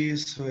love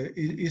is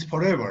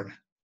forever.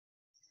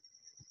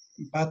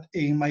 But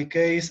in my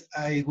case,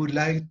 I would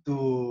like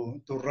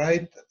to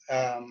write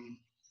a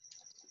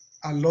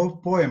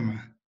love poem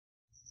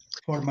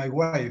for my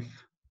wife,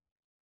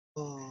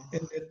 Oh,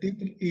 and the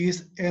title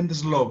is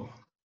 "Endless Love."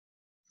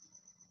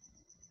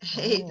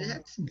 hey,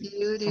 that's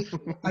beautiful.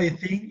 I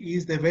think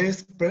is the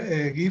best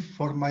gift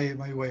for my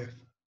wife,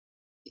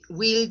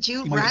 Will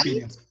you in my write?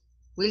 opinion.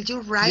 Will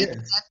you write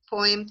Yes, that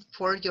poem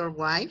for your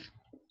wife?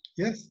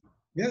 yes,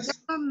 yes,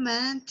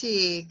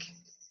 Romantic.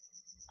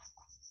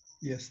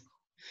 yes.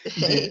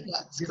 Hey,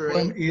 that's This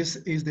poem great.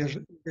 is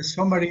the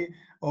summary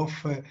of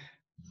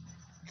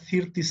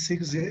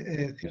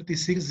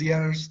 36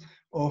 years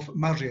of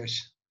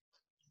marriage.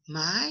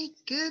 My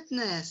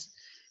goodness.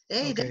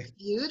 Hey, Okay, that's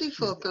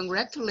beautiful. yes,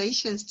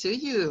 Congratulations to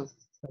you.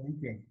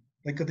 thank you.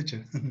 Thank you,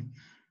 teacher.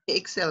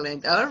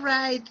 Excellent. All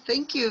right.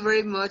 Thank you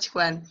very much,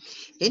 Juan.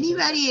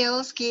 Anybody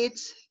else,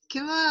 kids?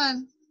 Come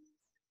on.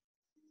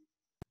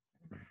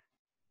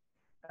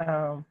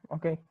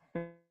 Okay.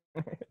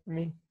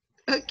 Me.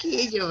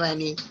 Okay,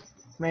 Giovanni.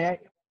 May I?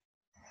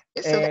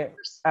 Yes, of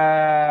course.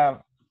 Uh,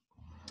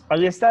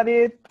 I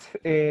studied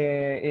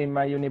in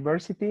my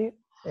university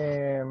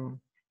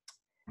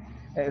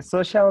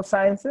social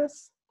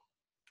sciences.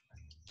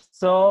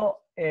 So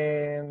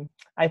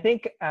I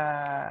think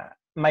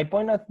my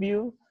point of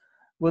view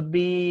would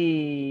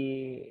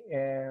be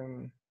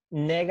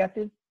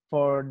negative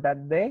for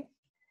that day.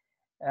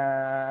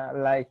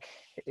 Like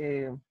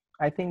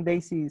I think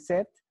Daisy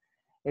said,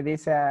 it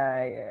is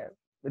a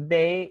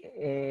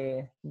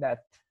day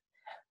that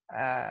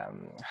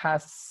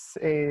has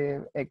a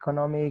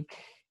economic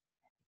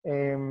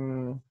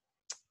um,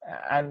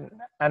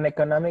 an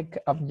economic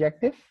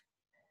objective.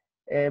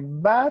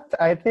 But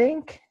I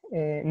think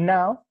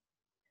now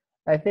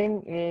I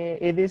think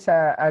it is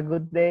a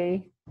good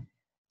day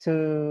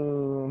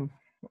to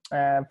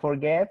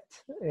forget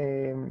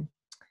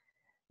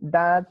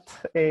that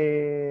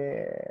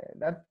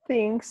that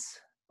things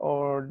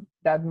or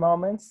that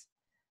moments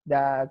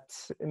that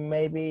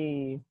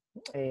maybe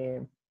uh,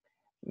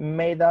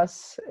 made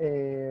us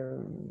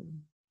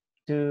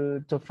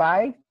to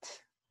fight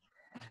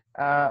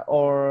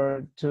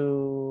or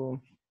to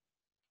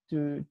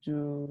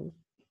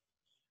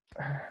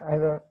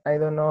I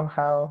don't know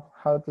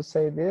how to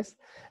say this,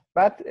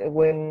 but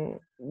when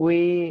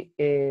we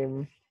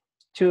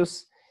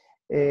choose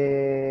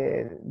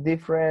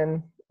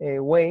different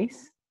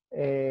ways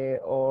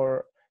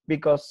or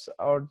because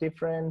our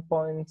different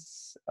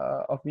points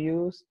of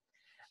views,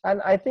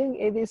 and I think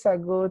it is a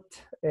good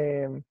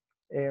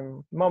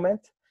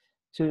moment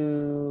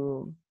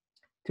to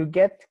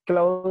get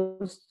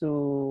close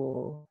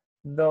to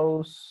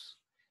those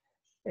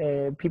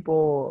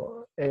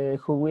people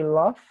who we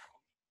love,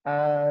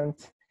 and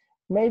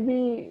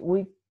maybe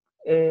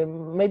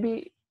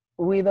maybe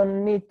we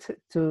don't need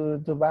to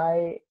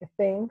buy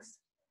things,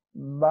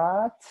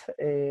 but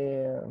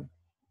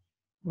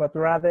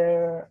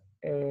rather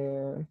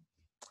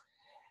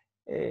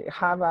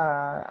have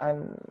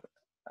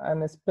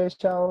an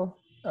special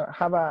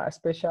have a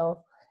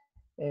special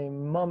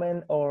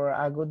moment or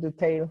a good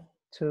detail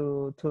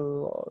to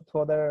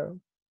other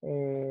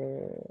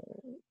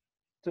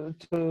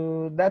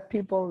to that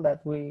people that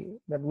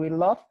we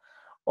love,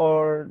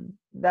 or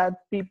that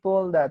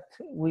people that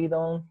we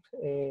don't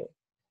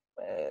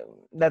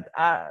that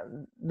are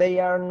they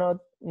are not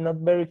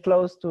very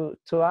close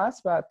to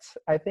us, but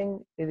I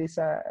think it is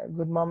a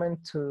good moment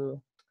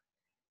to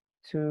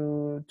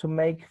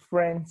make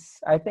friends,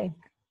 I think.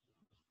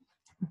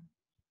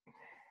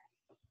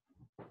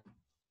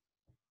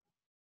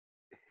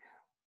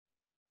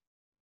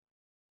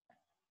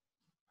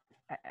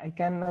 I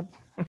cannot.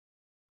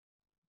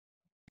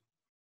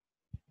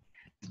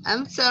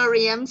 I'm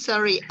sorry. I'm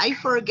sorry. I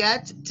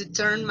forgot to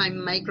turn my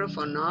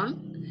microphone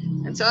on.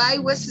 And so I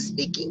was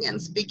speaking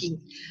and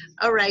speaking.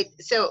 All right.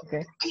 So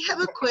Okay. I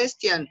have a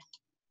question.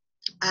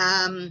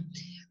 Um,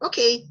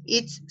 okay,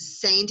 it's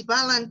Saint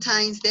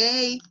Valentine's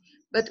Day,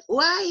 but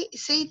why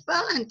Saint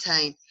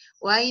Valentine?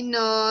 Why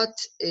not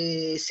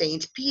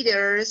Saint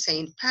Peter,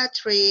 Saint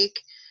Patrick,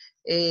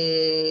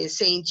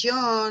 Saint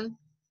John?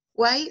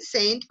 Why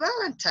Saint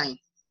Valentine?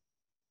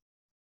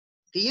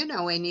 Do you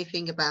know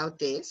anything about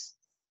this?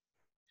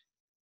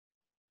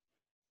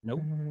 No.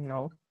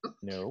 No.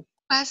 No.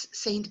 Was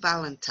Saint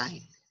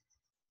Valentine?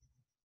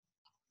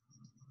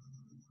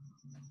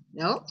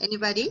 No?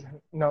 Anybody?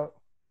 No.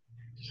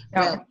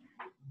 Well, No.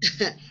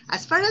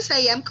 as far as I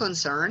am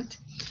concerned,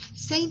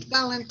 Saint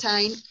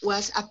Valentine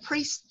was a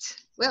priest.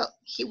 Well,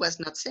 he was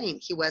not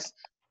saint, he was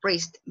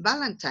priest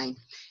Valentine,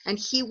 and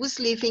he was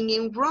living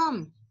in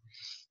Rome.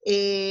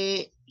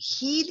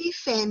 He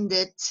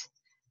defended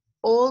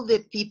all the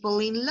people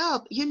in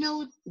love. You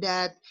know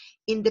that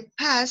in the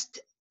past,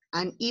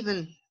 and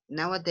even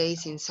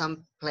nowadays in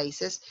some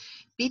places,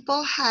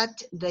 people had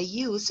the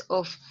use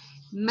of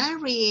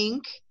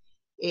marrying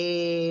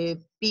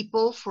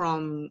people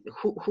from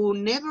who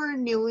never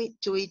knew it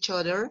to each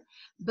other,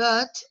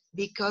 but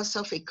because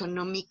of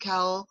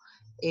economical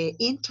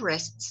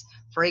interests.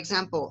 For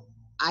example,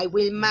 I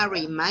will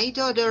marry my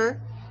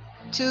daughter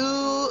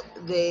to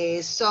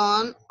the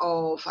son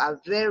of a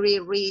very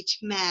rich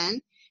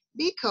man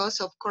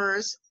because, of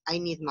course, I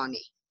need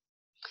money.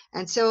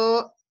 And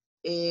so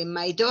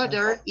my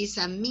daughter is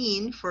a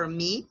mean for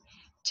me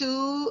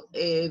to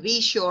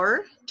be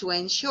sure, to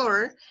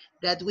ensure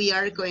that we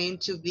are going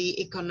to be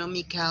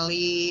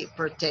economically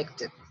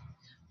protected.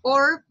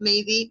 Or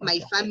maybe my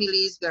Okay.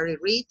 family is very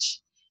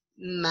rich,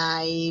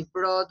 my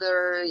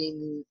brother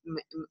in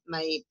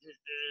my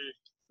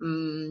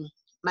mm,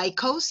 my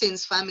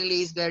cousin's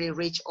family is very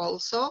rich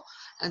also,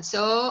 and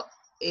so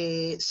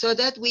so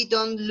that we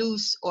don't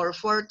lose our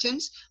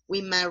fortunes, we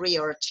marry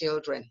our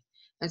children.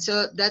 And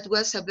so that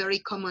was a very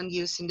common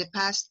use in the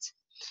past.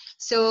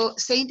 So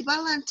Saint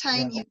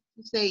Valentine Yeah. used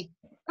to say,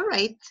 all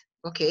right,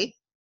 okay,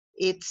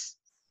 it's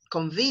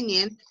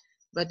convenient,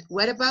 but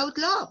what about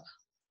love?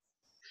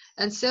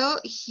 And so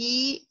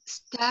he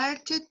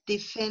started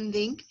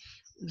defending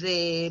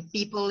the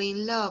people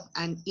in love,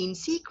 and in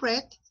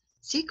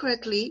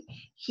secretly,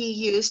 he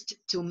used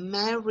to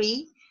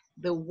marry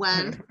the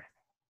one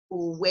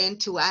who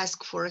went to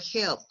ask for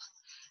help.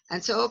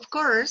 And so, of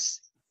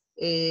course,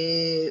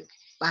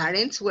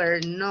 parents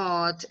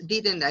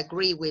didn't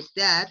agree with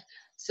that.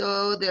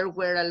 So there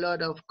were a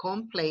lot of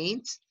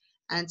complaints.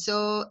 And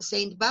so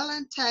Saint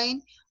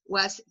Valentine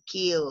was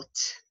killed.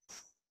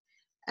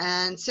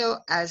 And so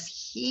as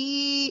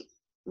he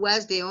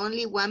was the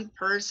only one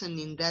person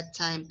in that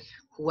time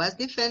who was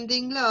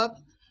defending love,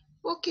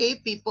 okay,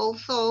 people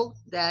thought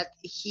that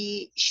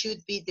he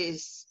should be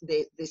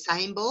the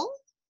symbol,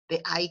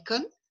 the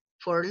icon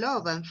for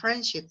love and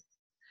friendship.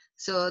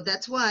 So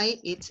that's why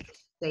it's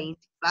Saint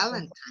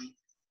Valentine.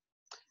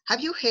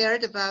 Have you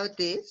heard about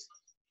this?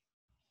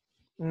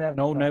 Never.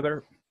 No,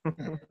 never.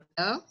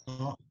 No?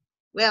 Oh,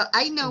 Well,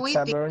 I know It's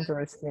it a because, very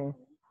interesting.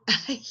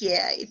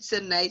 yeah, it's so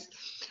nice.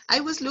 I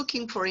was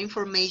looking for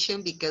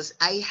information because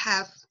I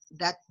have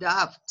that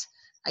doubt.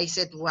 I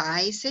said,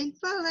 why Saint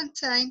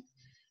Valentine?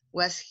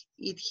 Was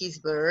it his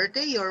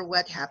birthday or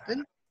what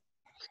happened?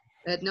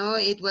 But no,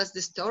 it was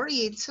the story.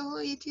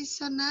 It is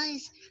so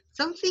nice.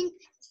 Something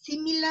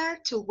similar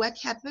to what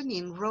happened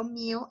in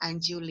Romeo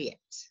and Juliet.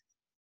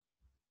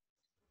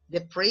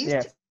 The priest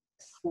Yes.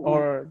 who,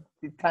 Or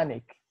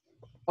Titanic.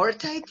 or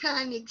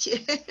Titanic.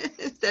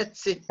 Yes,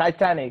 that's it.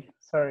 Titanic.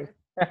 Sorry.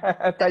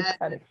 That's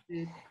Titanic.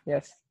 it.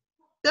 Yes.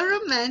 So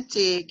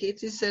romantic.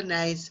 It is so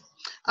nice.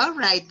 All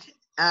right.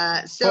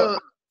 For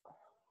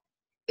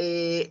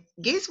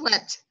Guess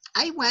what?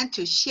 I want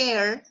to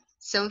share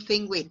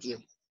something with you.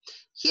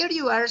 Here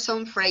you are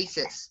some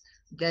phrases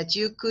that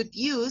you could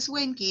use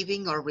when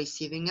giving or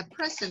receiving a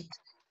present.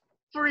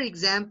 For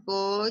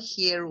example,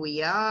 here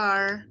we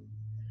are.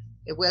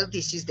 Well,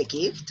 this is the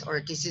gift or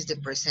this is the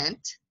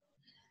present.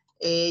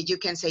 You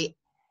can say,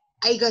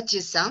 I got you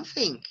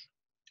something.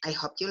 I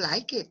hope you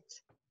like it.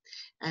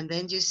 And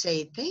then you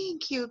say,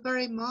 thank you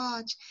very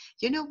much.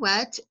 You know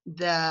what?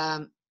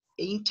 The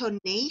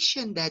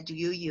intonation that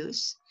you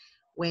use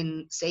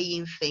when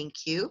saying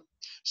thank you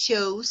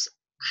shows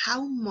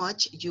how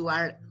much you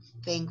are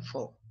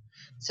thankful.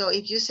 So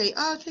if you say,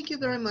 oh, thank you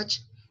very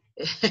much,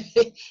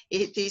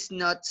 it is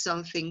not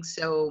something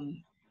so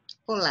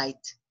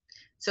polite.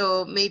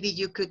 So maybe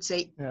you could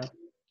say, yeah. thank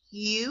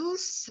you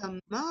so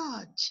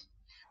much.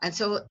 And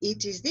so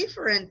it is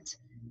different.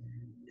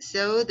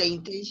 So the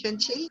intention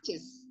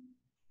changes.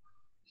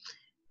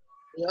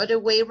 The other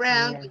way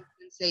around, Yeah. you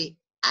can say,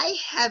 I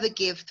have a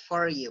gift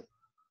for you.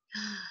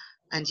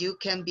 And you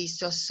can be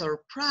so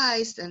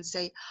surprised and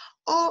say,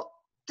 oh,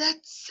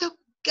 that's so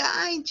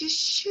kind. You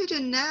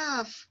shouldn't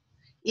have.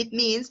 It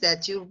means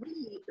that you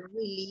really,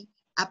 really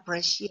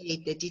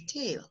appreciate the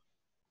detail.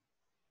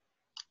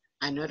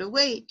 Another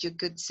way, you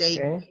could say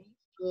Okay.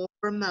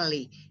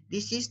 formally,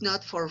 this is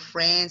not for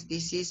friends,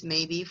 this is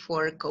maybe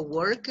for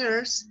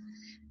coworkers,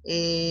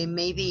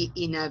 maybe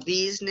in a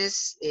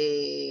business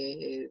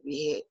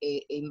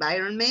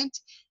environment.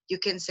 You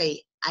can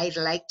say, I'd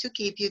like to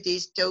give you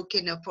this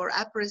token of our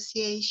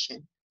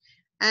appreciation.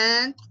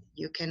 And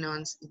you can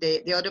answer,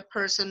 the other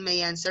person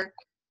may answer,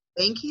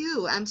 thank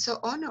you, I'm so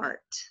honored.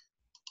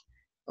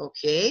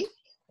 Okay,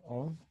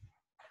 Oh,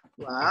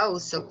 wow,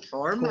 so cool.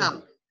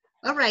 formal.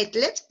 All right,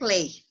 let's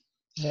play.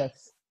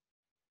 Yes.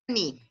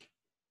 Annie,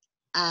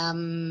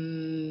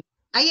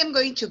 I am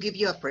going to give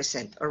you a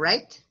present, all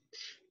right?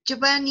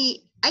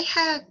 Giovanni, I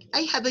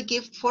have a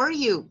gift for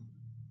you.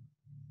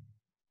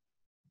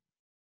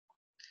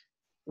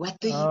 What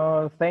do you?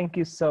 Oh, thank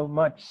you so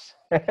much.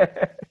 Oh,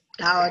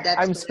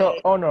 that's I'm so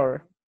great.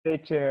 honored,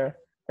 teacher.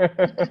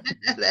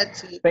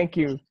 That's it. Thank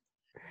you.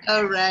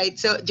 All right.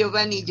 So,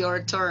 Giovanni,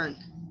 your turn.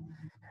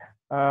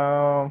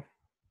 Um,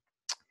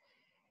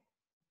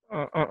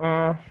 uh, uh,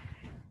 uh.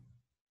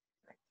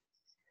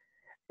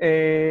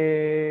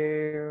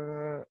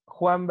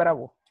 Juan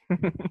Bravo.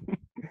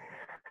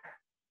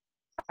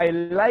 I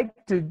like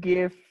to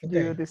give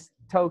you Okay. this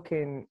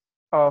token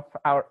of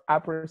our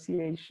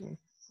appreciation.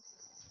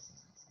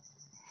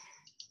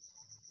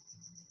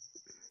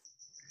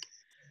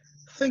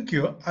 Thank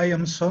you. I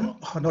am so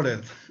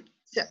honored.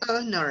 So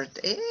honored.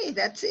 Hey,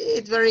 that's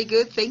it. Very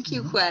good. Thank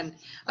you, Mhm. Juan.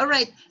 All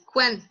right,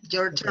 Juan,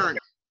 your Okay. turn.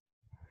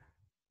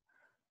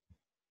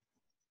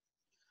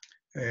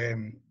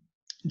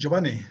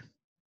 Giovanni,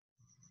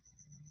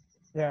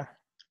 Yeah.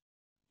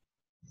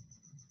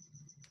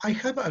 I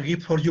have a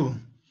gift for you.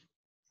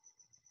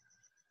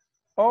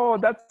 Oh,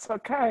 that's so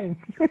kind.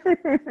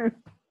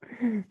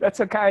 That's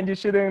so kind. You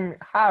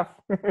shouldn't have.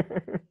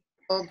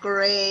 Oh,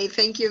 great.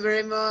 Thank you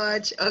very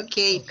much.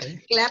 Okay,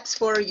 Okay. claps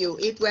for you.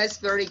 It was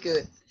very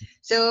good.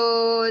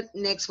 So,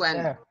 next one.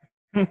 Yeah.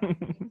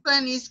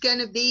 One is going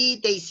to be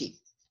Daisy.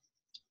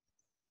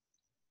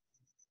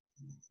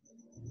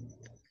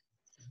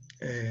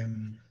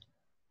 Um,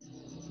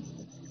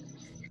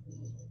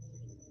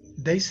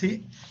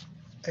 Daisy,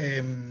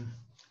 um,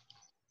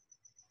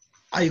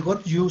 I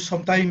got you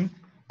sometime.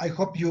 I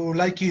hope you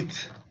like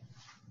it.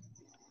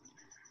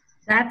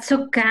 That's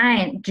so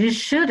kind. You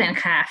shouldn't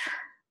have.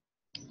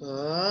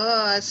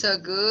 Oh, so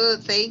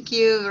good. Thank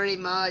you very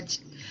much.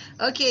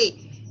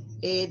 Okay,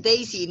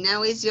 Daisy,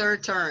 now is your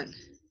turn.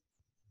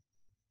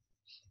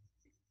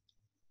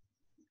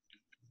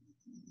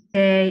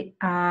 Okay.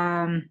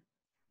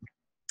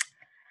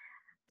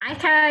 I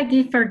have a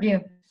gift for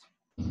you.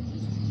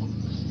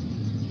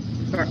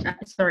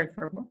 Sorry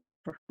for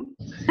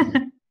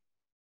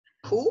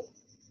Who?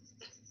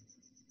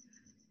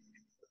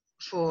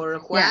 For yeah.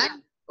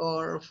 Juan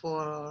or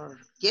for,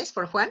 yes,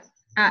 for Juan?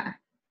 Ah,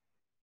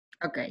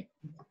 okay.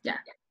 Yeah,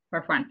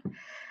 for Juan.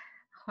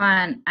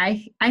 Juan,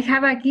 I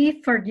have a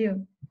gift for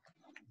you.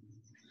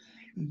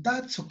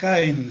 That's so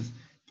kind.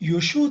 You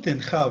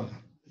shouldn't have.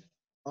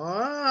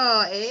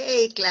 Oh,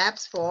 hey,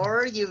 claps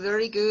for you.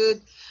 Very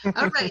good.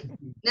 All right.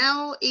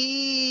 Now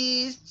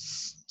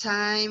it's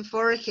time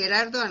for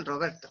Gerardo and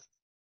Roberto.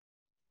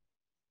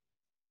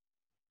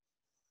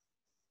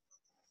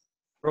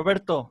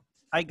 Roberto,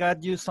 I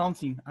got you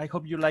something. I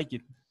hope you like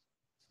it.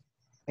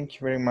 Thank you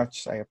very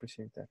much. I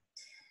appreciate that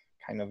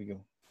kind of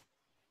you.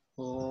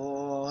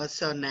 Oh,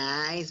 so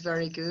nice.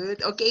 Very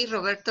good. Okay,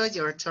 Roberto,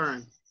 your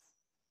turn.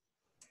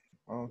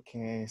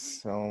 Okay,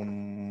 so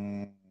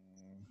I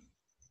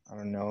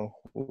don't know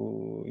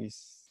who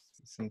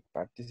isn't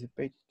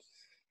participate.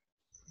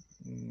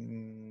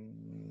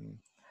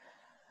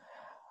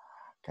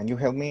 Can you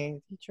help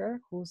me, teacher?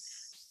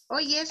 Who's Oh,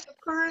 yes, of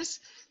course.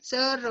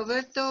 So,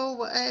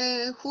 Roberto,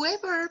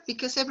 whoever,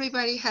 because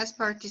everybody has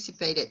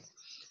participated.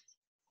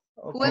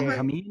 Whoever.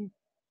 okay?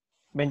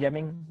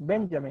 Benjamin?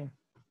 Benjamin.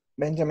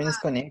 Benjamin's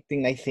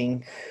connecting, I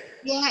think.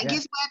 Yeah, Yeah.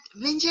 guess what?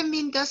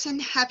 Benjamin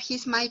doesn't have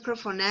his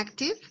microphone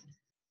active,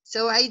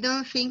 so I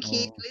don't think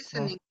he's Oh,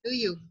 listening to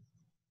you.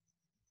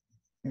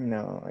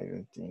 no, I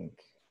don't think.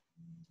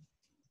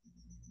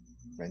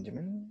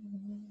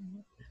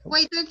 Benjamin?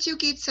 Why don't you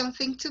give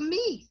something to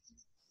me?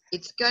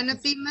 It's gonna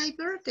Yes. be my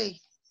birthday.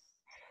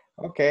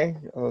 Okay,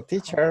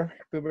 teacher,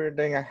 happy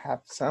birthday. I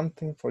have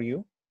something for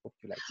you. Hope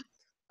you like it.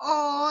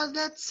 Oh,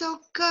 that's so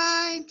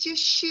kind. You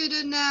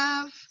shouldn't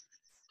have.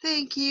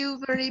 Thank you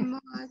very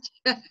much.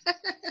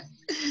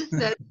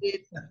 That's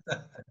it.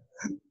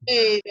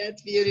 Hey,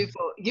 that's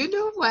beautiful. You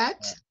know what?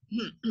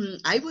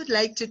 I would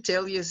like to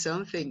tell you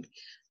something.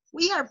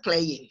 We are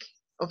playing.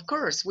 Of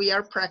course, we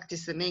are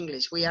practicing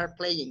English. We are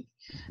playing.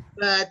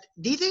 But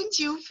didn't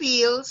you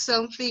feel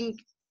something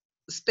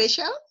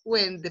special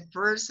when the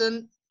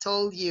person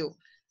told you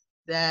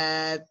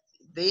that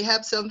they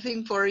have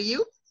something for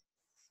you?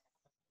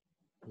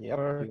 Yep,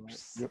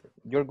 Course.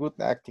 you're good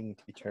acting,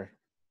 teacher.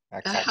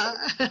 Acting.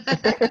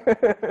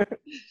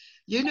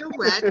 You know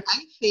what?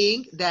 I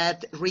think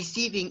that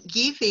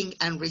giving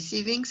and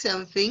receiving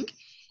something,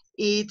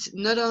 it's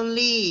not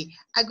only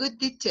a good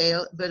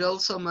detail, but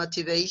also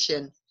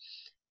motivation.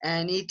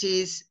 And it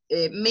is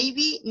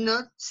maybe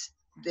not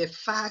the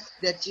fact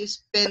that you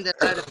spend a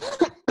lot of,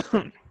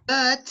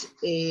 but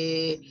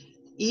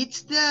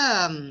it's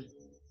the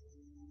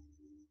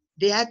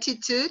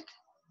attitude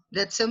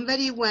that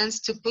somebody wants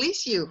to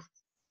please you.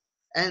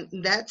 And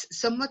that's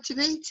so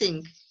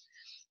motivating.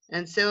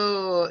 And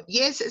so,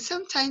 yes,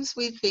 sometimes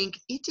we think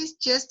it is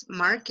just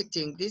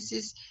marketing. This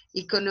is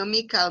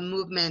economical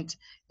movement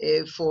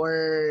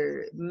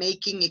for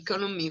making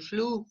economy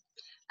flow.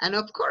 And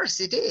of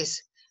course it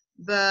is.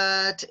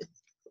 But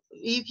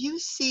if you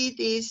see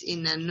this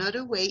in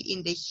another way,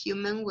 in the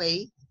human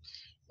way,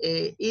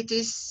 it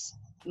is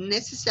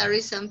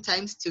necessary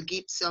sometimes to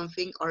give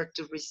something or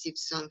to receive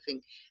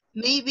something.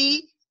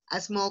 Maybe a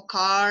small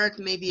card,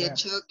 maybe a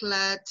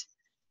chocolate,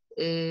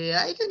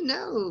 I don't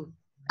know,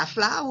 a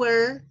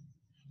flower,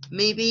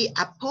 maybe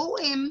a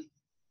poem.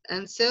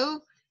 And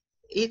so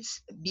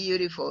it's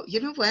beautiful.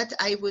 You know what?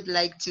 I would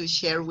like to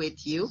share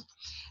with you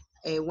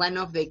one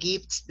of the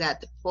gifts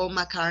that Paul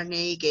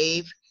McCartney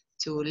gave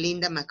to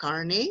Linda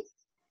McCartney,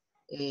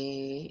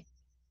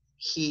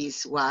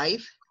 his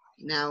wife.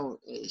 Now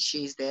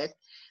she's dead.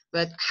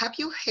 But have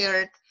you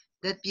heard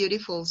that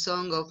beautiful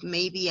song of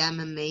Maybe I'm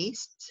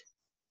Amazed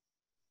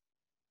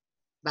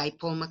by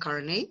Paul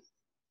McCartney?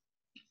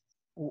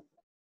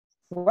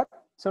 What?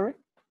 Sorry?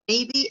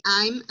 Maybe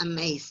I'm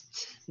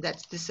Amazed.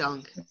 That's the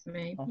song.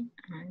 Maybe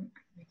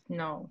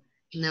no.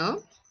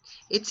 No?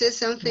 It says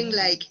something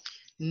like,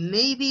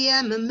 maybe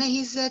I'm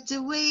amazed at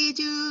the way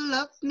you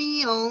love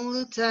me all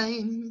the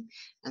time.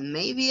 And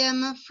maybe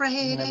I'm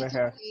afraid at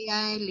the way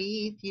I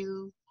leave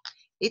you.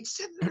 It's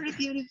a very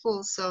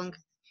beautiful song.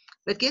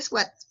 But guess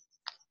what?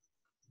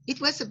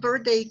 It was a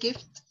birthday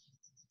gift.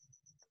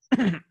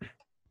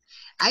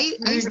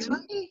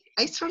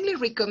 I strongly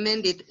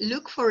recommend it.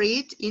 Look for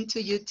it into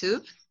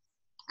YouTube.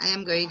 I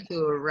am going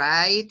to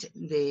write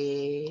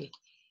the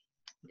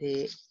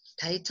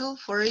title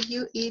for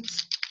you.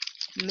 It's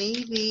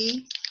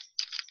Maybe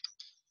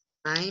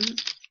I'm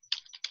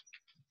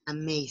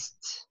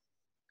Amazed.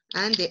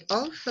 And the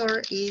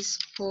author is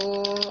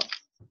Paul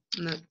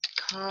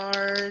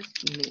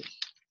McCartney.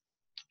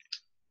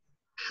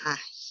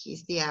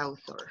 He's the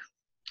author.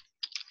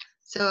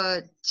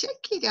 So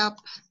check it up,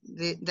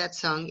 that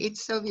song.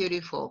 It's so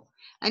beautiful.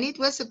 And it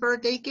was a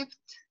birthday gift.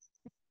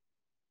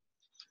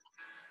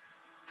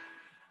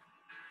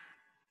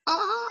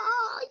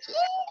 Oh, yeah.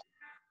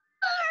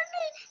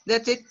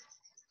 That's it.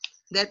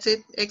 That's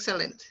it.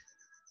 Excellent.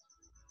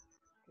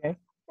 Okay.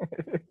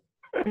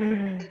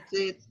 That's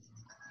it.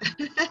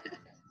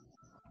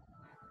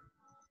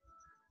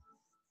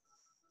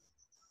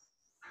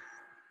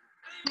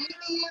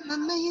 Maybe I'm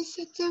amazed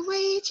at the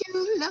way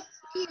you love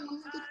me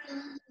all the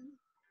time.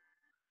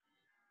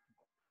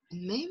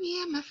 And maybe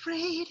I'm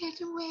afraid at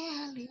the way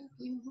I leave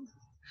you.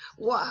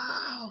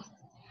 Wow.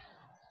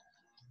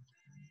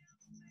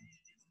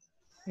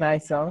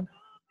 Nice song.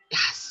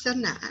 Yeah, so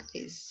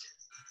nice.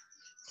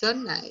 So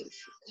nice.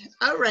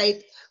 All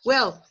right.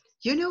 Well,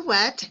 you know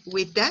what?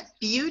 With that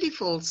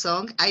beautiful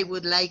song, I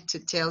would like to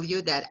tell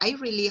you that I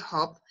really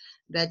hope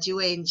that you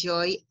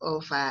enjoy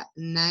of a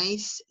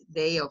nice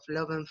day of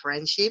love and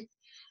friendship,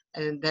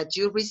 and that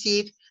you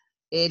receive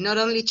not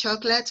only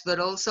chocolates, but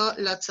also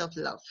lots of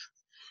love.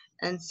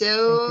 And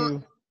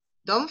so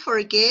don't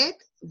forget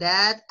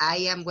that I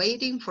am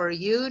waiting for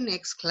you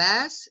next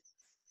class,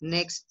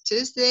 next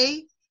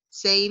Tuesday,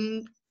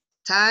 same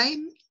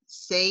time,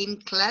 same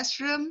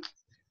classroom,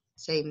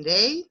 same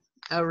day.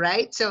 All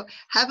right. So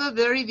have a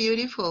very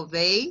beautiful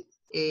day,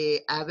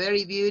 a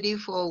very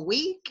beautiful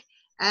week,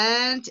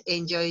 and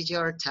enjoy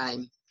your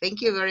time.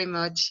 Thank you very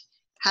much.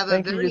 Have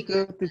a very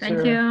good teacher.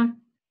 Thank you.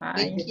 Bye.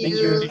 Thank Thank you.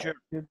 you, teacher.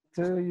 You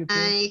too. You too.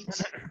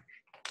 Night.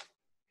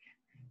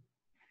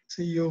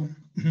 See you.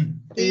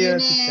 See you teacher.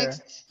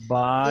 next.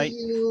 Bye. See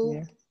you.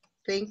 Yeah.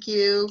 Thank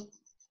you.